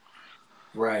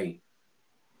 Right.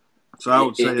 So I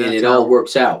would say and it all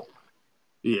works out.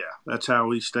 Yeah, that's how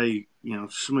we stay,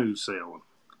 smooth sailing.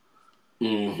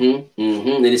 And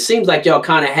it seems like y'all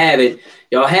kind of have it.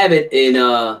 Y'all have it in,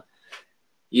 and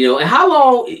how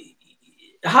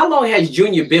long has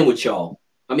Junior been with y'all?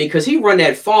 I mean, because he run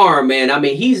that farm, man. I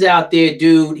mean, he's out there,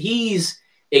 dude. He's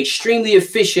extremely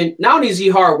efficient. Not only is he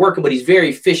hard working, but he's very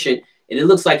efficient. And it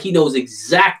looks like he knows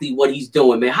exactly what he's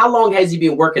doing, man. How long has he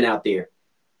been working out there?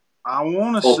 I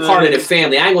want to say part of the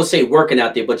family. I ain't gonna say working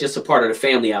out there, but just a part of the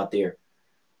family out there.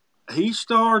 He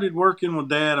started working with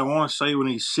Dad, I want to say, when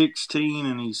he's 16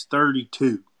 and he's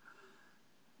 32.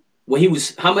 When he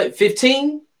was how much?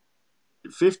 15?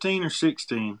 15 or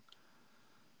 16.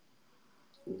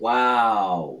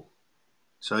 Wow.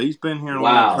 So he's been here a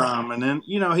long time, and then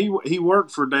he worked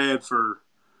for Dad for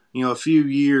a few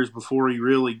years before he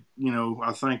really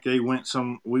I think we went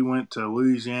to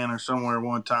Louisiana or somewhere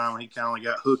one time, and he kind of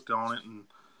got hooked on it, and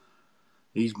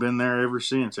he's been there ever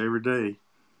since, every day.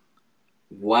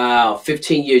 Wow,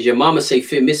 15 years. Your mama say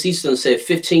Miss Easton said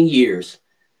 15 years.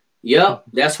 Yep,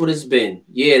 that's what it's been.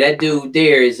 Yeah, that dude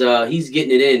there is he's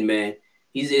getting it in, man.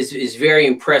 It's very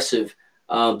impressive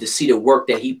to see the work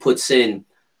that he puts in.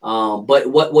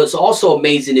 But what's also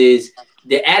amazing is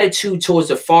the attitude towards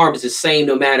the farm is the same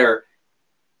no matter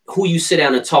who you sit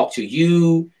down and talk to.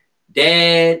 You,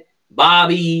 Dad,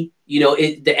 Bobby,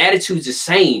 the attitude's the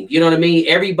same. You know what I mean?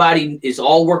 Everybody is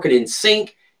all working in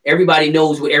sync. Everybody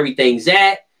knows where everything's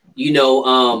at.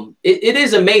 It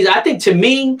is amazing. I think to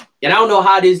me, and I don't know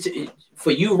how it is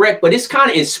for you, Rec, but it's kind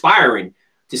of inspiring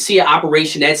to see an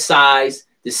operation that size,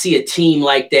 to see a team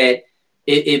like that.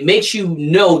 It makes you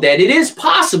know that it is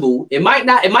possible. It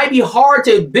might be hard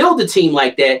to build a team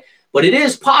like that, but it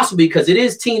is possible because it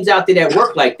is teams out there that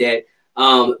work like that.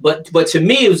 But to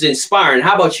me, it was inspiring.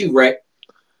 How about you, Rec?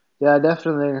 Yeah,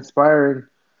 definitely inspiring.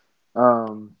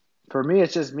 For me,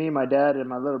 it's just me, my dad, and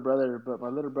my little brother. But my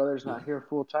little brother's not here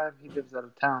full time; he lives out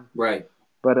of town. Right.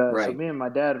 But so me and my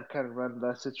dad have kind of run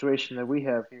the situation that we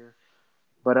have here.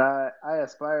 But I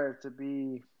aspire to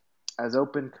be as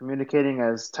open communicating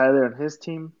as Tyler and his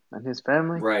team and his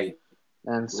family. Right.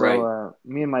 And so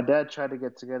me and my dad try to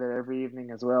get together every evening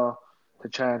as well to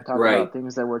try and talk about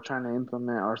things that we're trying to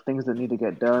implement or things that need to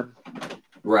get done.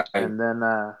 Right. And then,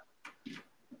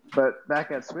 but back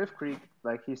at Swift Creek,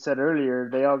 like he said earlier,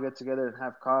 they all get together and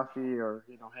have coffee or,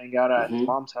 hang out at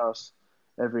Mom's house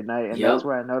every night. And that's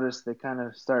where I noticed they kind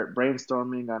of start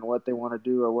brainstorming on what they want to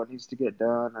do or what needs to get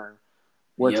done or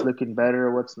what's looking better,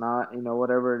 what's not,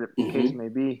 whatever the case may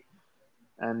be.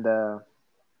 and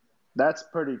that's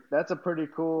a pretty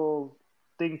cool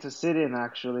thing to sit in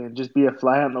actually, and just be a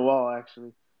fly on the wall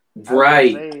actually.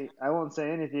 Right. I won't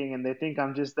say anything, and they think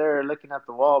I'm just there looking at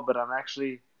the wall, but I'm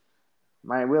actually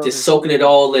my wheels are Just soaking it spinning.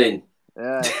 all in.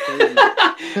 Yeah, it's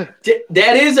crazy.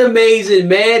 That is amazing,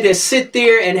 man. To sit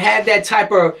there and have that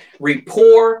type of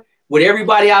rapport with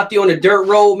everybody out there on the dirt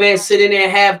road, man. Sit in there,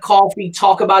 have coffee,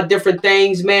 talk about different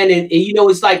things, man. And you know,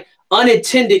 it's like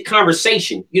unattended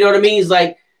conversation. You know what I mean? It's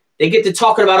like they get to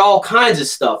talking about all kinds of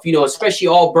stuff, you know, especially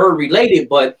all bird related.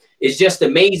 But it's just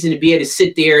amazing to be able to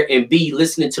sit there and be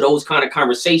listening to those kind of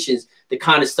conversations, the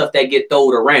kind of stuff that get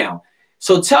thrown around.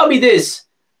 So tell me this,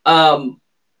 Rec,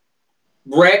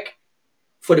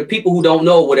 for the people who don't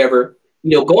know, whatever,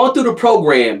 you know, going through the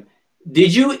program,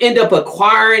 did you end up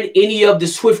acquiring any of the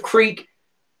Swift Creek,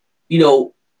 you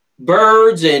know,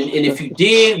 birds? And if you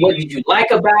did, what did you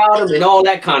like about them and all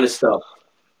that kind of stuff?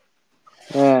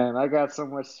 Man, I got so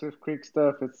much Swift Creek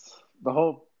stuff. It's the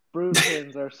whole brood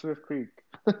pins are Swift Creek.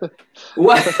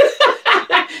 What?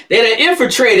 They're the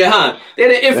infiltrator, huh? They're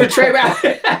the infiltrator.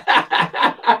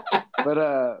 But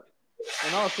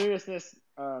in all seriousness,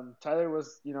 Tyler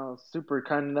was, super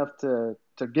kind enough to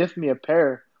gift me a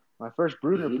pair, my first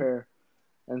Bruner Mhm. pair,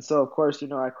 and so of course,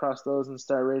 I crossed those and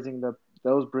started raising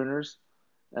those Bruners,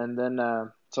 and then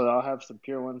so I'll have some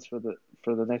pure ones for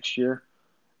the next year,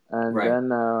 and Right,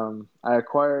 then I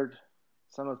acquired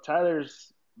some of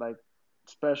Tyler's like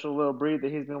special little breed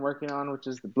that he's been working on, which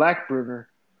is the Black Bruner,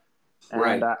 and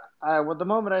right. well, the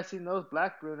moment I seen those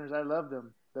Black Bruners, I loved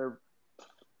them. They're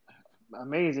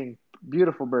amazing,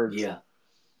 beautiful birds. Yeah,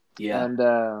 yeah. And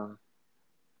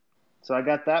so I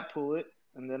got that pullet,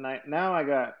 and then I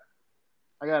got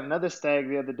another stag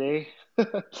the other day,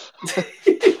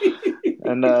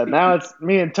 and now it's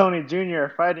me and Tony Jr.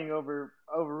 are fighting over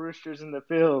roosters in the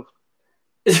field.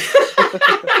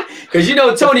 Because you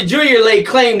know Tony Jr. laid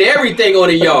claim to everything on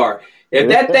the yard. If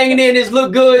that thing in Yeah. there just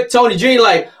look good, Tony Jr.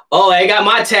 like, oh, I got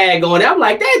my tag on it. I'm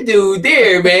like, that dude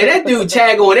there, man. That dude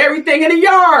tag on everything in the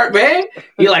yard, man.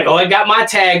 He like, oh, I got my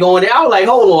tag on it. I was like,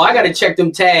 hold on, I gotta check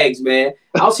them tags, man.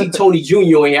 I'll see Tony Jr.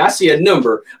 in here. I see a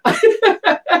number.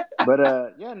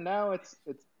 But yeah, now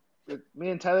me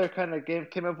and Tyler kind of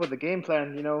came up with a game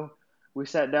plan. We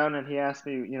sat down and he asked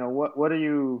me, what do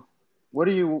you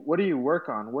work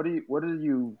on?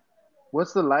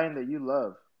 What's the line that you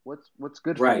love? What's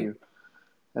good for Right. you?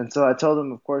 And so I told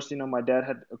him, of course, my dad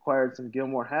had acquired some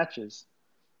Gilmore hatches.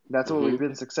 That's what we've Mm-hmm.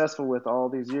 been successful with all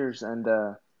these years. And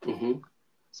Mm-hmm.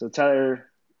 so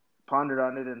Tyler pondered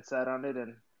on it and sat on it,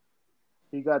 and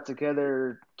he got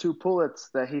together two pullets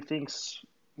that he thinks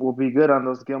will be good on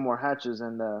those Gilmore hatches,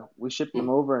 and we shipped them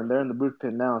over, and they're in the brood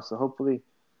pen now. So hopefully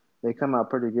they come out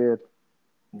pretty good.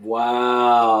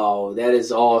 Wow, that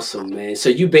is awesome, man. So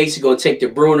you basically gonna take the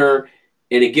Bruner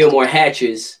and the Gilmore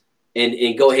hatches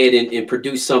and go ahead and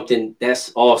produce something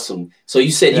that's awesome. So you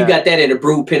said you Yeah. got that in a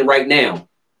brood pen right now.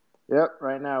 Yep.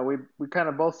 Right now we kind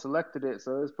of both selected it,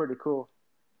 so it was pretty cool.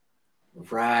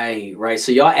 Right, right.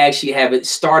 So y'all actually have it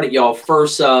started y'all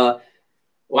first well,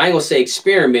 I ain't gonna say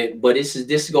experiment, but this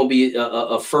is gonna be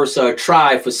a first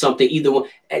try for something either one.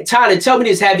 Tyler, tell me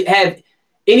this: have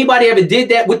anybody ever did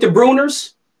that with the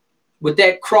Bruners, with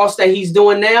that cross that he's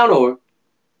doing now, or?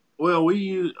 Well, we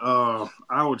use,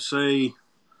 I would say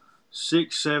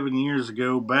 6, 7 years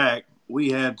ago back,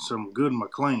 we had some good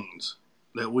McLeans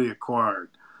that we acquired.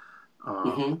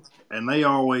 Mm-hmm. And they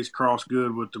always cross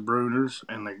good with the Bruners.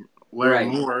 And Larry Right,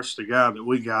 Morris, the guy that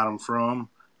we got them from,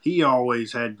 he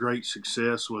always had great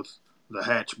success with the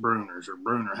hatch Bruners or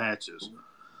Bruner hatches.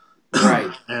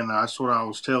 right. And that's what I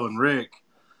was telling Rick.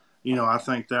 I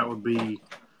think that would be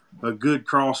a good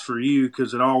cross for you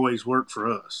because it always worked for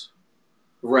us.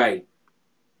 Right.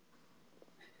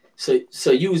 So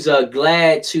you was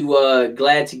glad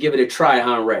to give it a try,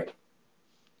 huh, Ray?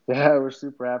 Yeah, we're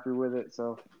super happy with it.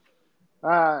 So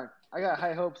I got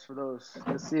high hopes for those.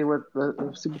 Let's see what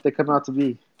they come out to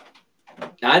be.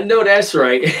 I know that's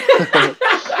right.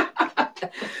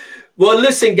 Well,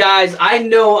 listen, guys, I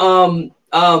know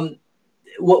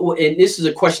and this is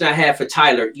a question I have for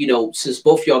Tyler, since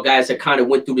both y'all guys have kind of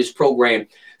went through this program.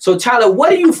 So Tyler,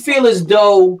 what do you feel as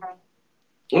though,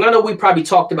 and I know we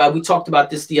talked about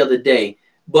this the other day,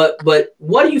 but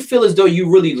what do you feel as though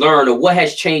you really learned, or what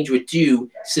has changed with you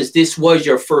since this was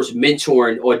your first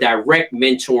mentoring or direct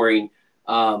mentoring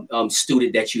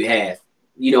student that you have?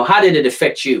 How did it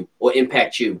affect you or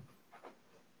impact you?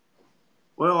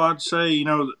 Well, I'd say,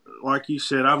 like you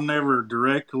said, I've never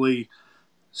directly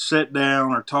sit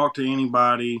down or talk to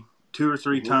anybody 2 or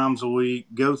 3 Mm-hmm, times a week,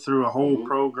 go through a whole mm-hmm,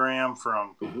 program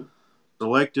from mm-hmm.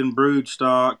 selecting brood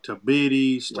stock to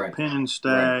biddies to Right. pinning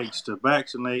stags to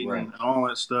vaccinating Right. and all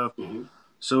that stuff. Mm-hmm.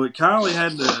 So it kind of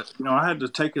had to, I had to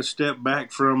take a step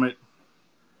back from it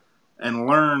and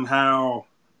learn how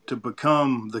to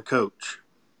become the coach.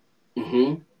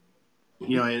 Mm-hmm.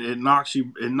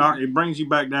 It brings you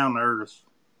back down to earth.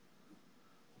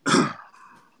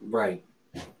 Right.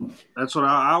 That's what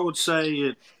I would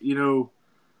say.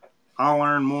 I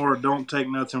learned more. Don't take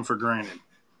nothing for granted.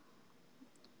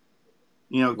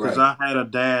 Because Right. I had a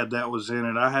dad that was in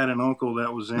it. I had an uncle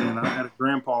that was in it. I had a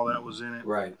grandpa that was in it.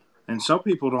 Right. And some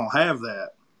people don't have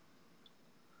that.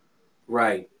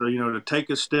 Right. So, to take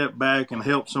a step back and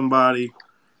help somebody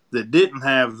that didn't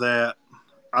have that,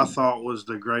 I thought was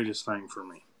the greatest thing for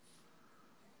me.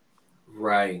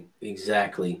 Right.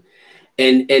 Exactly.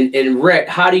 And Rhett,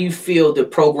 how do you feel the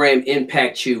program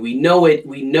impacts you? We know it.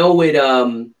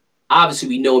 Obviously,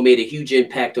 we know it made a huge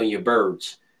impact on your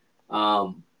birds.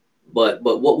 But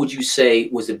what would you say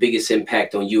was the biggest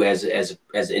impact on you as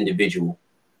an individual?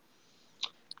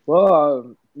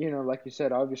 Well, like you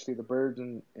said, obviously the birds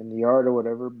in the yard or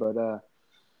whatever. But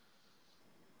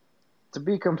to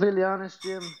be completely honest,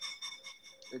 Jim,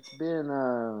 it's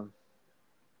been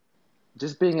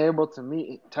just being able to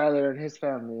meet Tyler and his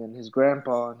family and his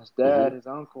grandpa and his dad, Mm-hmm. his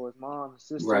uncle, his mom,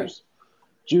 his Right. sisters,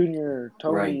 Junior,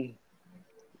 Right. Tony.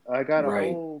 I got a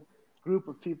Right. whole group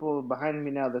of people behind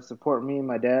me now that support me and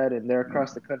my dad, and they're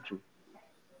across the country.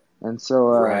 And so,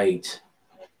 Right.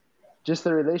 just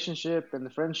the relationship and the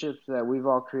friendships that we've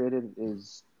all created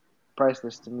is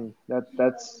priceless to me.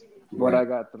 That's what I Right.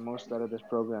 got the most out of this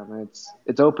program. And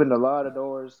it's opened a lot of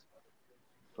doors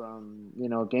from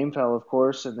Gamefowl, of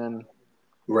course, and then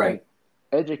Right. like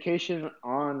education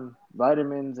on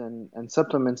vitamins and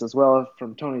supplements as well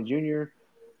from Tony Jr.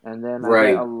 And then I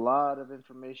get a Right. lot of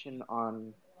information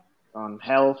on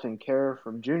health and care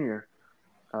from Junior,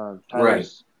 Right.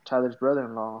 Tyler's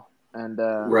brother-in-law, and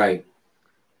Right.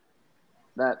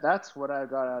 that's what I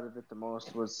got out of it the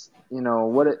most was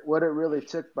what it really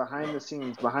took behind the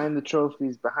scenes, behind the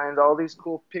trophies, behind all these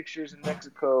cool pictures in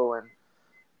Mexico, and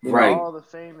Right. all the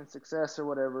fame and success or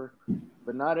whatever.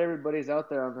 But not everybody's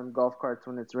out there on them golf carts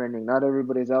when it's raining. Not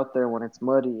everybody's out there when it's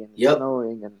muddy and it's Yep.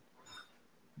 snowing, and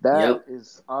that Yep.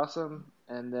 is awesome.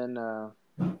 And then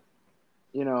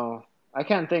I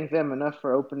can't thank them enough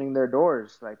for opening their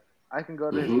doors. Like I can go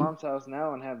to his Mm-hmm. mom's house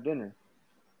now and have dinner,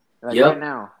 like right Yep.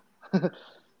 now.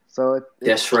 So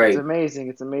That's it's right. amazing.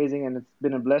 It's amazing, and it's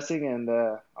been a blessing, and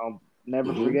I'll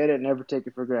never Mm-hmm. forget it, never take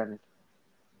it for granted.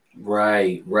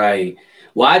 Right, right.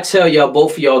 Well, I tell y'all,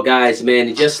 both of y'all guys,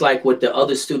 man, just like with the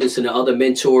other students and the other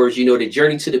mentors, the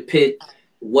journey to the pit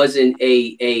wasn't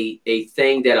a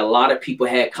thing that a lot of people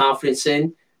had confidence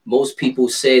in. Most people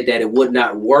said that it would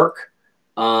not work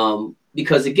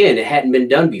because, again, it hadn't been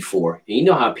done before. And you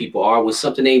know how people are when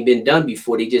something ain't been done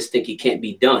before, they just think it can't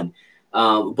be done.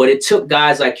 But it took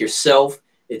guys like yourself,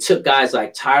 it took guys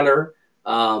like Tyler,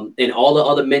 and all the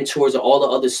other mentors and all the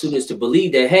other students to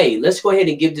believe that, hey, let's go ahead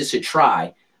and give this a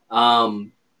try.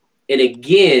 And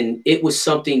again, it was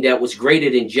something that was greater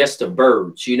than just the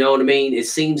birds. You know what I mean? It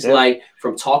seems Yep. like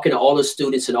from talking to all the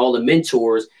students and all the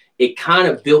mentors, it kind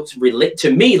of built,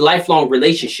 to me, lifelong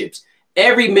relationships.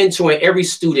 Every mentor and every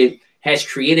student has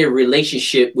created a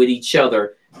relationship with each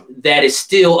other that is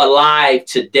still alive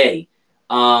today.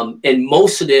 And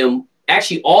most of them,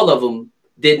 actually all of them,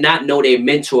 did not know their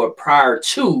mentor prior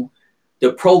to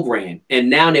the program. And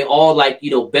now they're all like,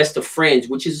 best of friends,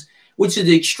 which is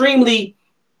extremely,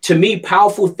 to me,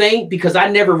 powerful thing, because I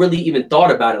never really even thought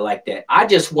about it like that. I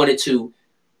just wanted to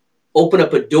open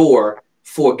up a door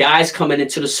for guys coming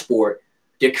into the sport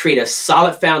to create a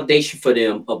solid foundation for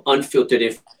them of unfiltered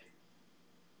information.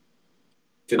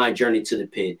 My journey to the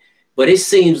pit. But it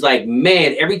seems like,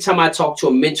 man, every time I talk to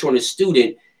a mentor and a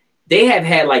student, they have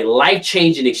had like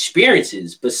life-changing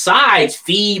experiences besides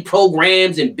feed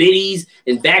programs and biddies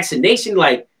and vaccination.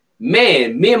 Like,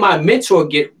 man, me and my mentor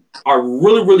are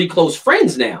really, really close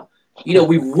friends now.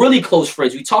 We really close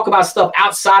friends. We talk about stuff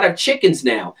outside of chickens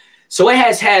now. So it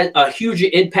has had a huger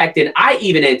impact than I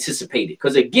even anticipated.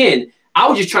 Because again, I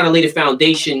was just trying to lay the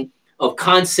foundation of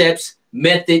concepts,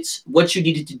 methods, what you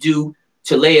needed to do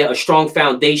to lay a strong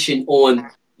foundation on,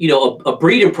 a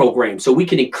breeding program so we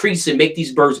can increase and make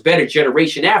these birds better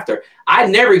generation after. I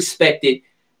never expected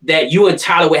that you and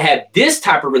Tyler would have this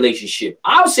type of relationship.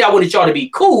 Obviously, I wanted y'all to be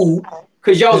cool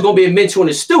because y'all was going to be a mentor and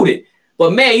a student.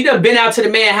 But, man, you done been out to the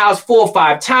man's house 4 or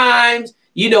 5 times.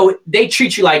 They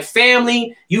treat you like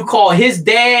family. You call his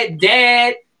dad.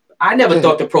 I never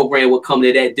thought the program would come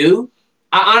to that, dude.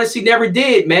 I honestly never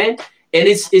did, man. And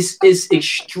it's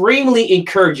extremely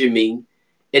encouraging me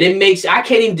And I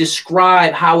can't even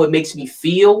describe how it makes me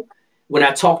feel when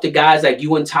I talk to guys like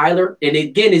you and Tyler. And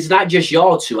again, it's not just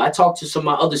y'all two. I talk to some of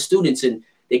my other students, and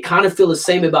they kind of feel the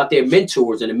same about their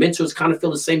mentors, and the mentors kind of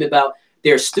feel the same about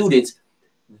their students.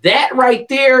 That right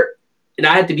there, and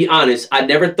I have to be honest, I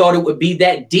never thought it would be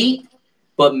that deep.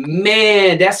 But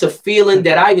man, that's a feeling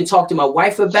that I even talked to my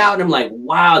wife about. And I'm like,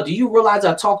 wow, do you realize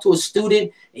I talked to a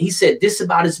student and he said this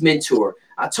about his mentor?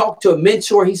 I talked to a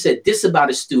mentor, he said this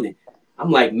about a student. I'm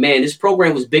like, man, this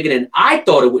program was bigger than I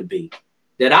thought it would be.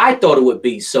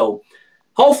 So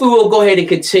hopefully we'll go ahead and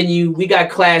continue. We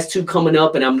got class 2 coming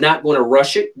up, and I'm not going to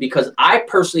rush it because I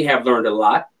personally have learned a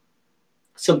lot.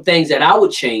 Some things that I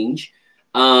would change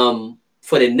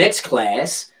for the next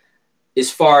class, as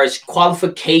far as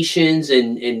qualifications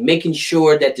and making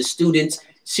sure that the students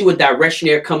see what direction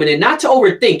they're coming in, not to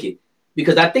overthink it,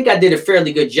 because I think I did a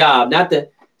fairly good job. Not to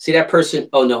see that person.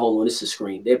 Oh no, hold on, this is a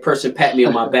screen. That person pat me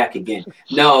on my back again.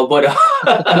 No, but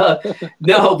I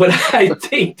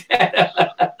think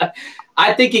that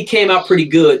I think it came out pretty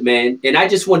good, man. And I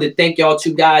just wanted to thank y'all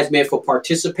two guys, man, for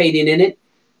participating in it,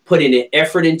 putting an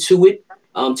effort into it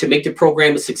to make the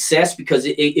program a success, because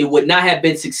it would not have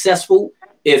been successful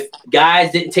if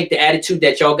guys didn't take the attitude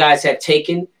that y'all guys have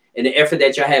taken and the effort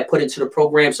that y'all have put into the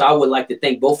program. So I would like to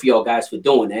thank both of y'all guys for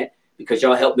doing that, because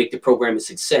y'all helped make the program a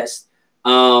success.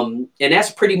 And that's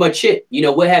pretty much it. You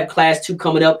know, we'll have class 2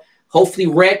 coming up. Hopefully,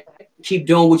 Rec, keep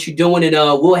doing what you're doing, and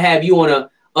we'll have you on the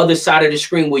other side of the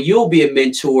screen where you'll be a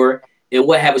mentor, and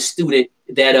we'll have a student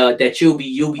that you'll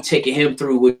be taking him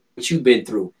through what you've been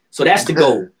through. So that's the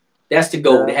goal. That's the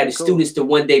goal, to have the students to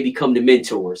one day become the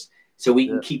mentors, so we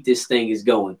can keep this thing is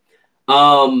going.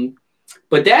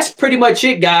 But that's pretty much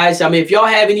it, guys. I mean, if y'all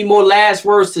have any more last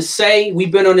words to say,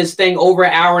 we've been on this thing over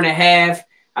an hour and a half.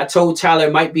 I told Tyler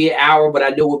it might be an hour, but I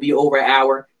know we'll be over an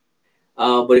hour.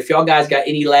 But if y'all guys got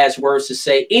any last words to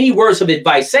say, any words of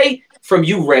advice, say from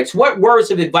you, Rex, what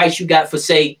words of advice you got for,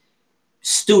 say,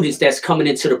 students that's coming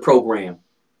into the program?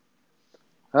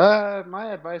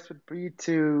 My advice would be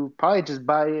to probably just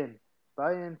buy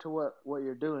into what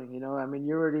you're doing. You know, I mean,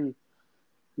 you already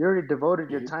devoted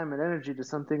your time and energy to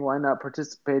something. Why not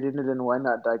participate in it, and why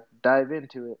not dive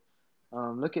into it?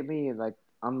 Look at me, like,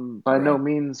 I'm by no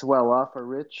means well off or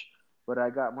rich, but I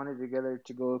got money together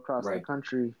to go across the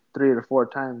country 3 or 4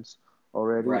 times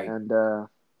already. And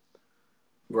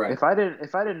if I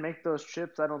didn't make those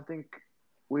trips, I don't think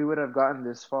we would have gotten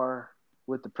this far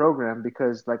with the program,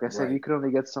 because, like I said, you could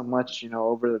only get so much, you know,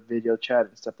 over the video chat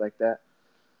and stuff like that.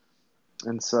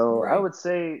 And so I would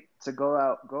say to go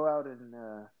out and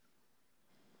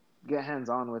get hands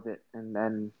on with it, and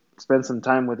then spend some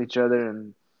time with each other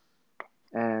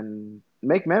and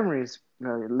make memories. You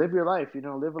know, live your life. You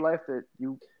know, live a life a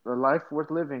life worth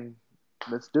living.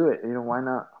 Let's do it. You know, why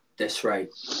not? That's right.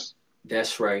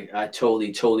 I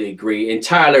totally agree. And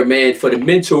Tyler, man, for the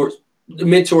mentors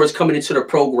coming into the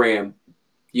program,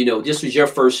 you know, this was your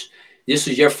first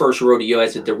rodeo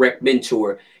as a direct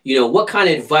mentor. You know, what kind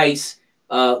of advice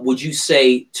would you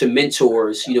say to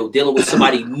mentors, you know, dealing with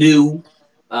somebody new,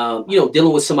 to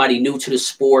the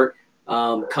sport,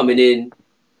 coming in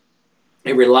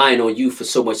and relying on you for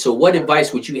so much? So what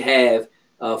advice would you have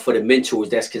for the mentors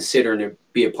that's considering to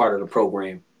be a part of the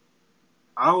program?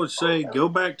 I would say go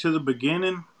back to the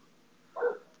beginning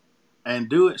and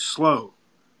do it slow.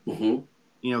 Mm-hmm.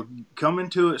 You know, come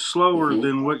into it slower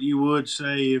than what you would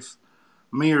say if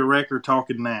me or Rec are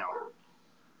talking now.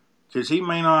 Because he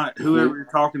may not, whoever you're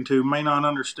talking to, may not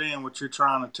understand what you're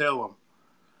trying to tell them.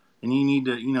 And you need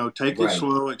to, you know, take it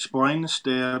slow, explain the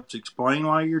steps, explain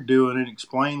why you're doing it,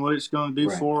 explain what it's going to do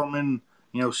for them in,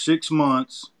 you know, 6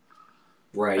 months.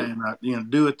 And, you know,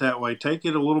 do it that way. Take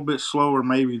it a little bit slower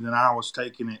maybe than I was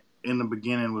taking it in the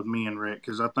beginning with me and Rick,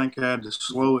 because I think I had to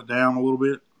slow it down a little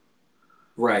bit.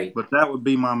 But that would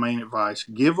be my main advice.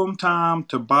 Give them time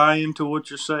to buy into what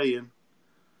you're saying,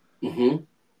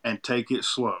 and take it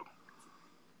slow.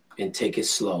 That's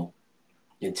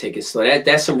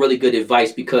some really good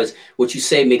advice, because what you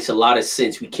say makes a lot of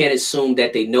sense. We can't assume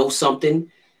that they know something,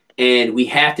 and we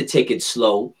have to take it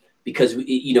slow, because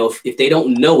you know, if they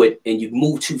don't know it and you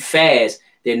move too fast,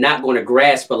 they're not going to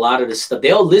grasp a lot of the stuff.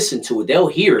 They'll listen to it, they'll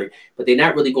hear it, but they're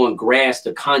not really going to grasp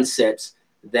the concepts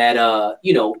that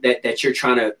you know, that you're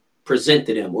trying to present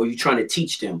to them, or you're trying to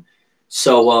teach them.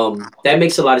 So that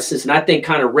makes a lot of sense. And I think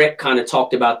kind of Rec kind of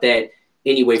talked about that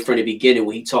anyway from the beginning,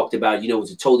 when he talked about, you know, it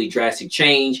was a totally drastic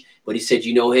change, but he said,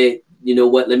 you know, hey, you know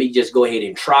what, let me just go ahead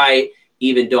and try it,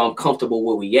 even though I'm comfortable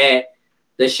where we at.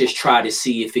 Let's just try to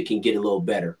see if it can get a little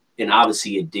better. And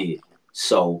obviously it did.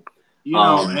 So, you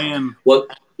know, and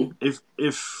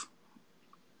if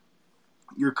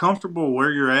you're comfortable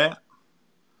where you're at,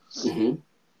 Mm-hmm.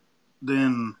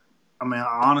 then I mean,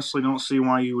 I honestly don't see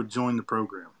why you would join the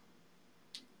program.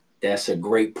 That's a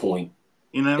great point.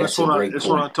 You know, That's that's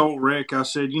what I told Rick. I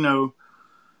said, you know,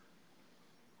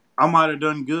 I might have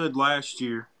done good last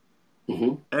year.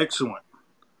 Mm-hmm. Excellent.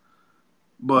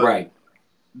 But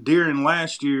during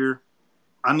last year,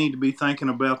 I need to be thinking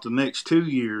about the next 2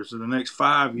 years or the next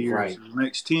 5 years or the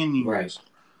next 10 years.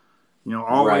 You know,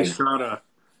 always try to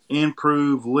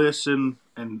improve, listen,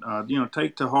 and, you know,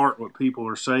 take to heart what people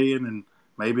are saying. And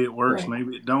maybe it works,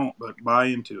 maybe it don't, but buy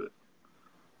into it.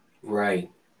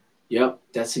 Right. Yep,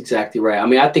 that's exactly right. I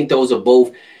mean, I think those are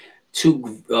both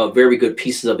two very good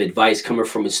pieces of advice coming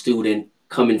from a student,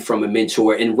 coming from a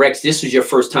mentor. And Rex, this was your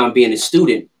first time being a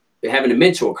student, having a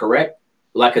mentor, correct?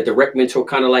 Like a direct mentor,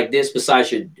 kind of like this.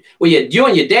 Besides you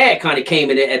and your dad kind of came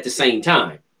in at the same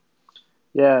time.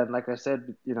 Yeah, and like I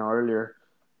said, you know, earlier,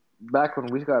 back when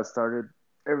we got started,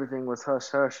 everything was hush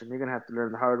hush, and you're gonna have to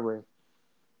learn the hard way.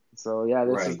 So yeah,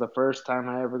 this is the first time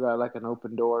I ever got like an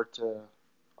open door to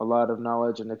a lot of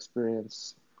knowledge and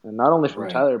experience, and not only from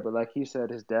Tyler, but like he said,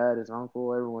 his dad, his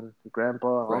uncle, everyone, his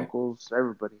grandpa, uncles,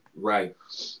 everybody. Right.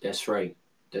 That's right.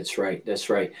 That's right. That's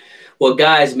right. Well,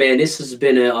 guys, man, this has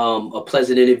been a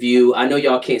pleasant interview. I know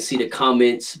y'all can't see the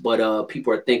comments, but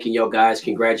people are thanking y'all guys,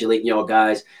 congratulating y'all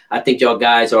guys. I think y'all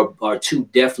guys are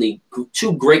definitely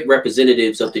two great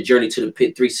representatives of the Journey to the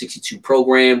Pit 362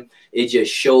 program. It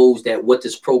just shows that what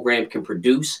this program can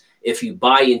produce. If you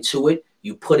buy into it,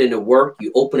 you put in the work,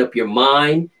 you open up your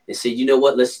mind and say, you know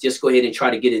what, let's just go ahead and try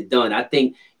to get it done. I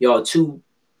think y'all are two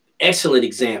excellent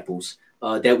examples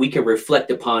that we can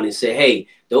reflect upon and say, hey,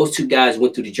 those two guys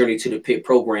went through the Journey to the Pit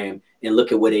program and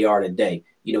look at where they are today.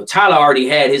 You know, Tyler already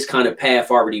had his kind of path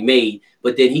already made,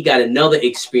 but then he got another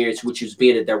experience, which was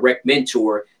being a direct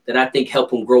mentor that I think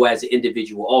helped him grow as an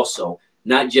individual also,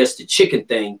 not just the chicken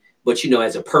thing, but, you know,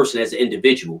 as a person, as an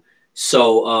individual.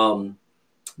 So,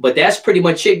 but that's pretty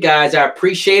much it, guys. I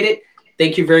appreciate it.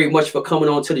 Thank you very much for coming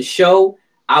on to the show.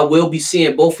 I will be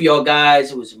seeing both of y'all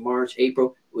guys. It was March,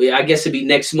 April. I guess it'll be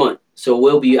next month. So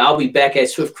I'll be back at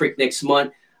Swift Creek next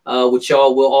month, which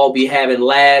y'all will all be having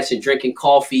laughs and drinking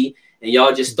coffee, and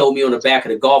y'all just throw me on the back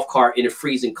of the golf cart in the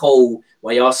freezing cold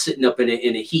while y'all sitting up in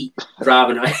the heat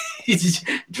driving on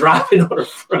the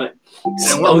front. And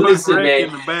so we'll listen, put Rick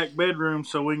man, in the back bedroom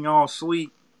so we can all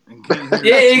sleep and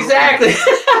yeah, exactly.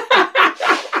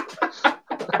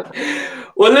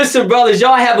 Well, listen, brothers,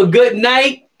 y'all have a good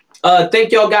night.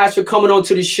 Thank y'all guys for coming on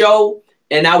to the show,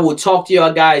 and I will talk to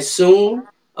y'all guys soon.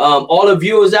 All the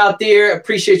viewers out there,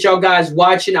 appreciate y'all guys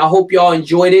watching. I hope y'all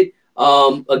enjoyed it.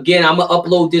 Again, I'm gonna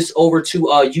upload this over to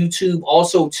YouTube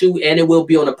also too, and it will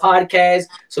be on the podcast.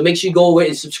 So make sure you go over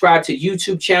and subscribe to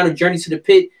YouTube channel Journey to the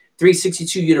Pit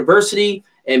 362 University,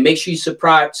 and make sure you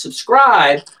subscribe to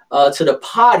the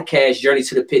podcast Journey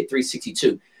to the Pit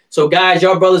 362. So guys,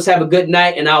 y'all brothers have a good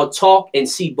night, and I'll talk and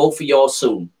see both of y'all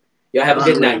soon. Y'all have a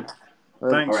good night.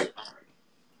 Thanks.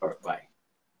 All right, bye.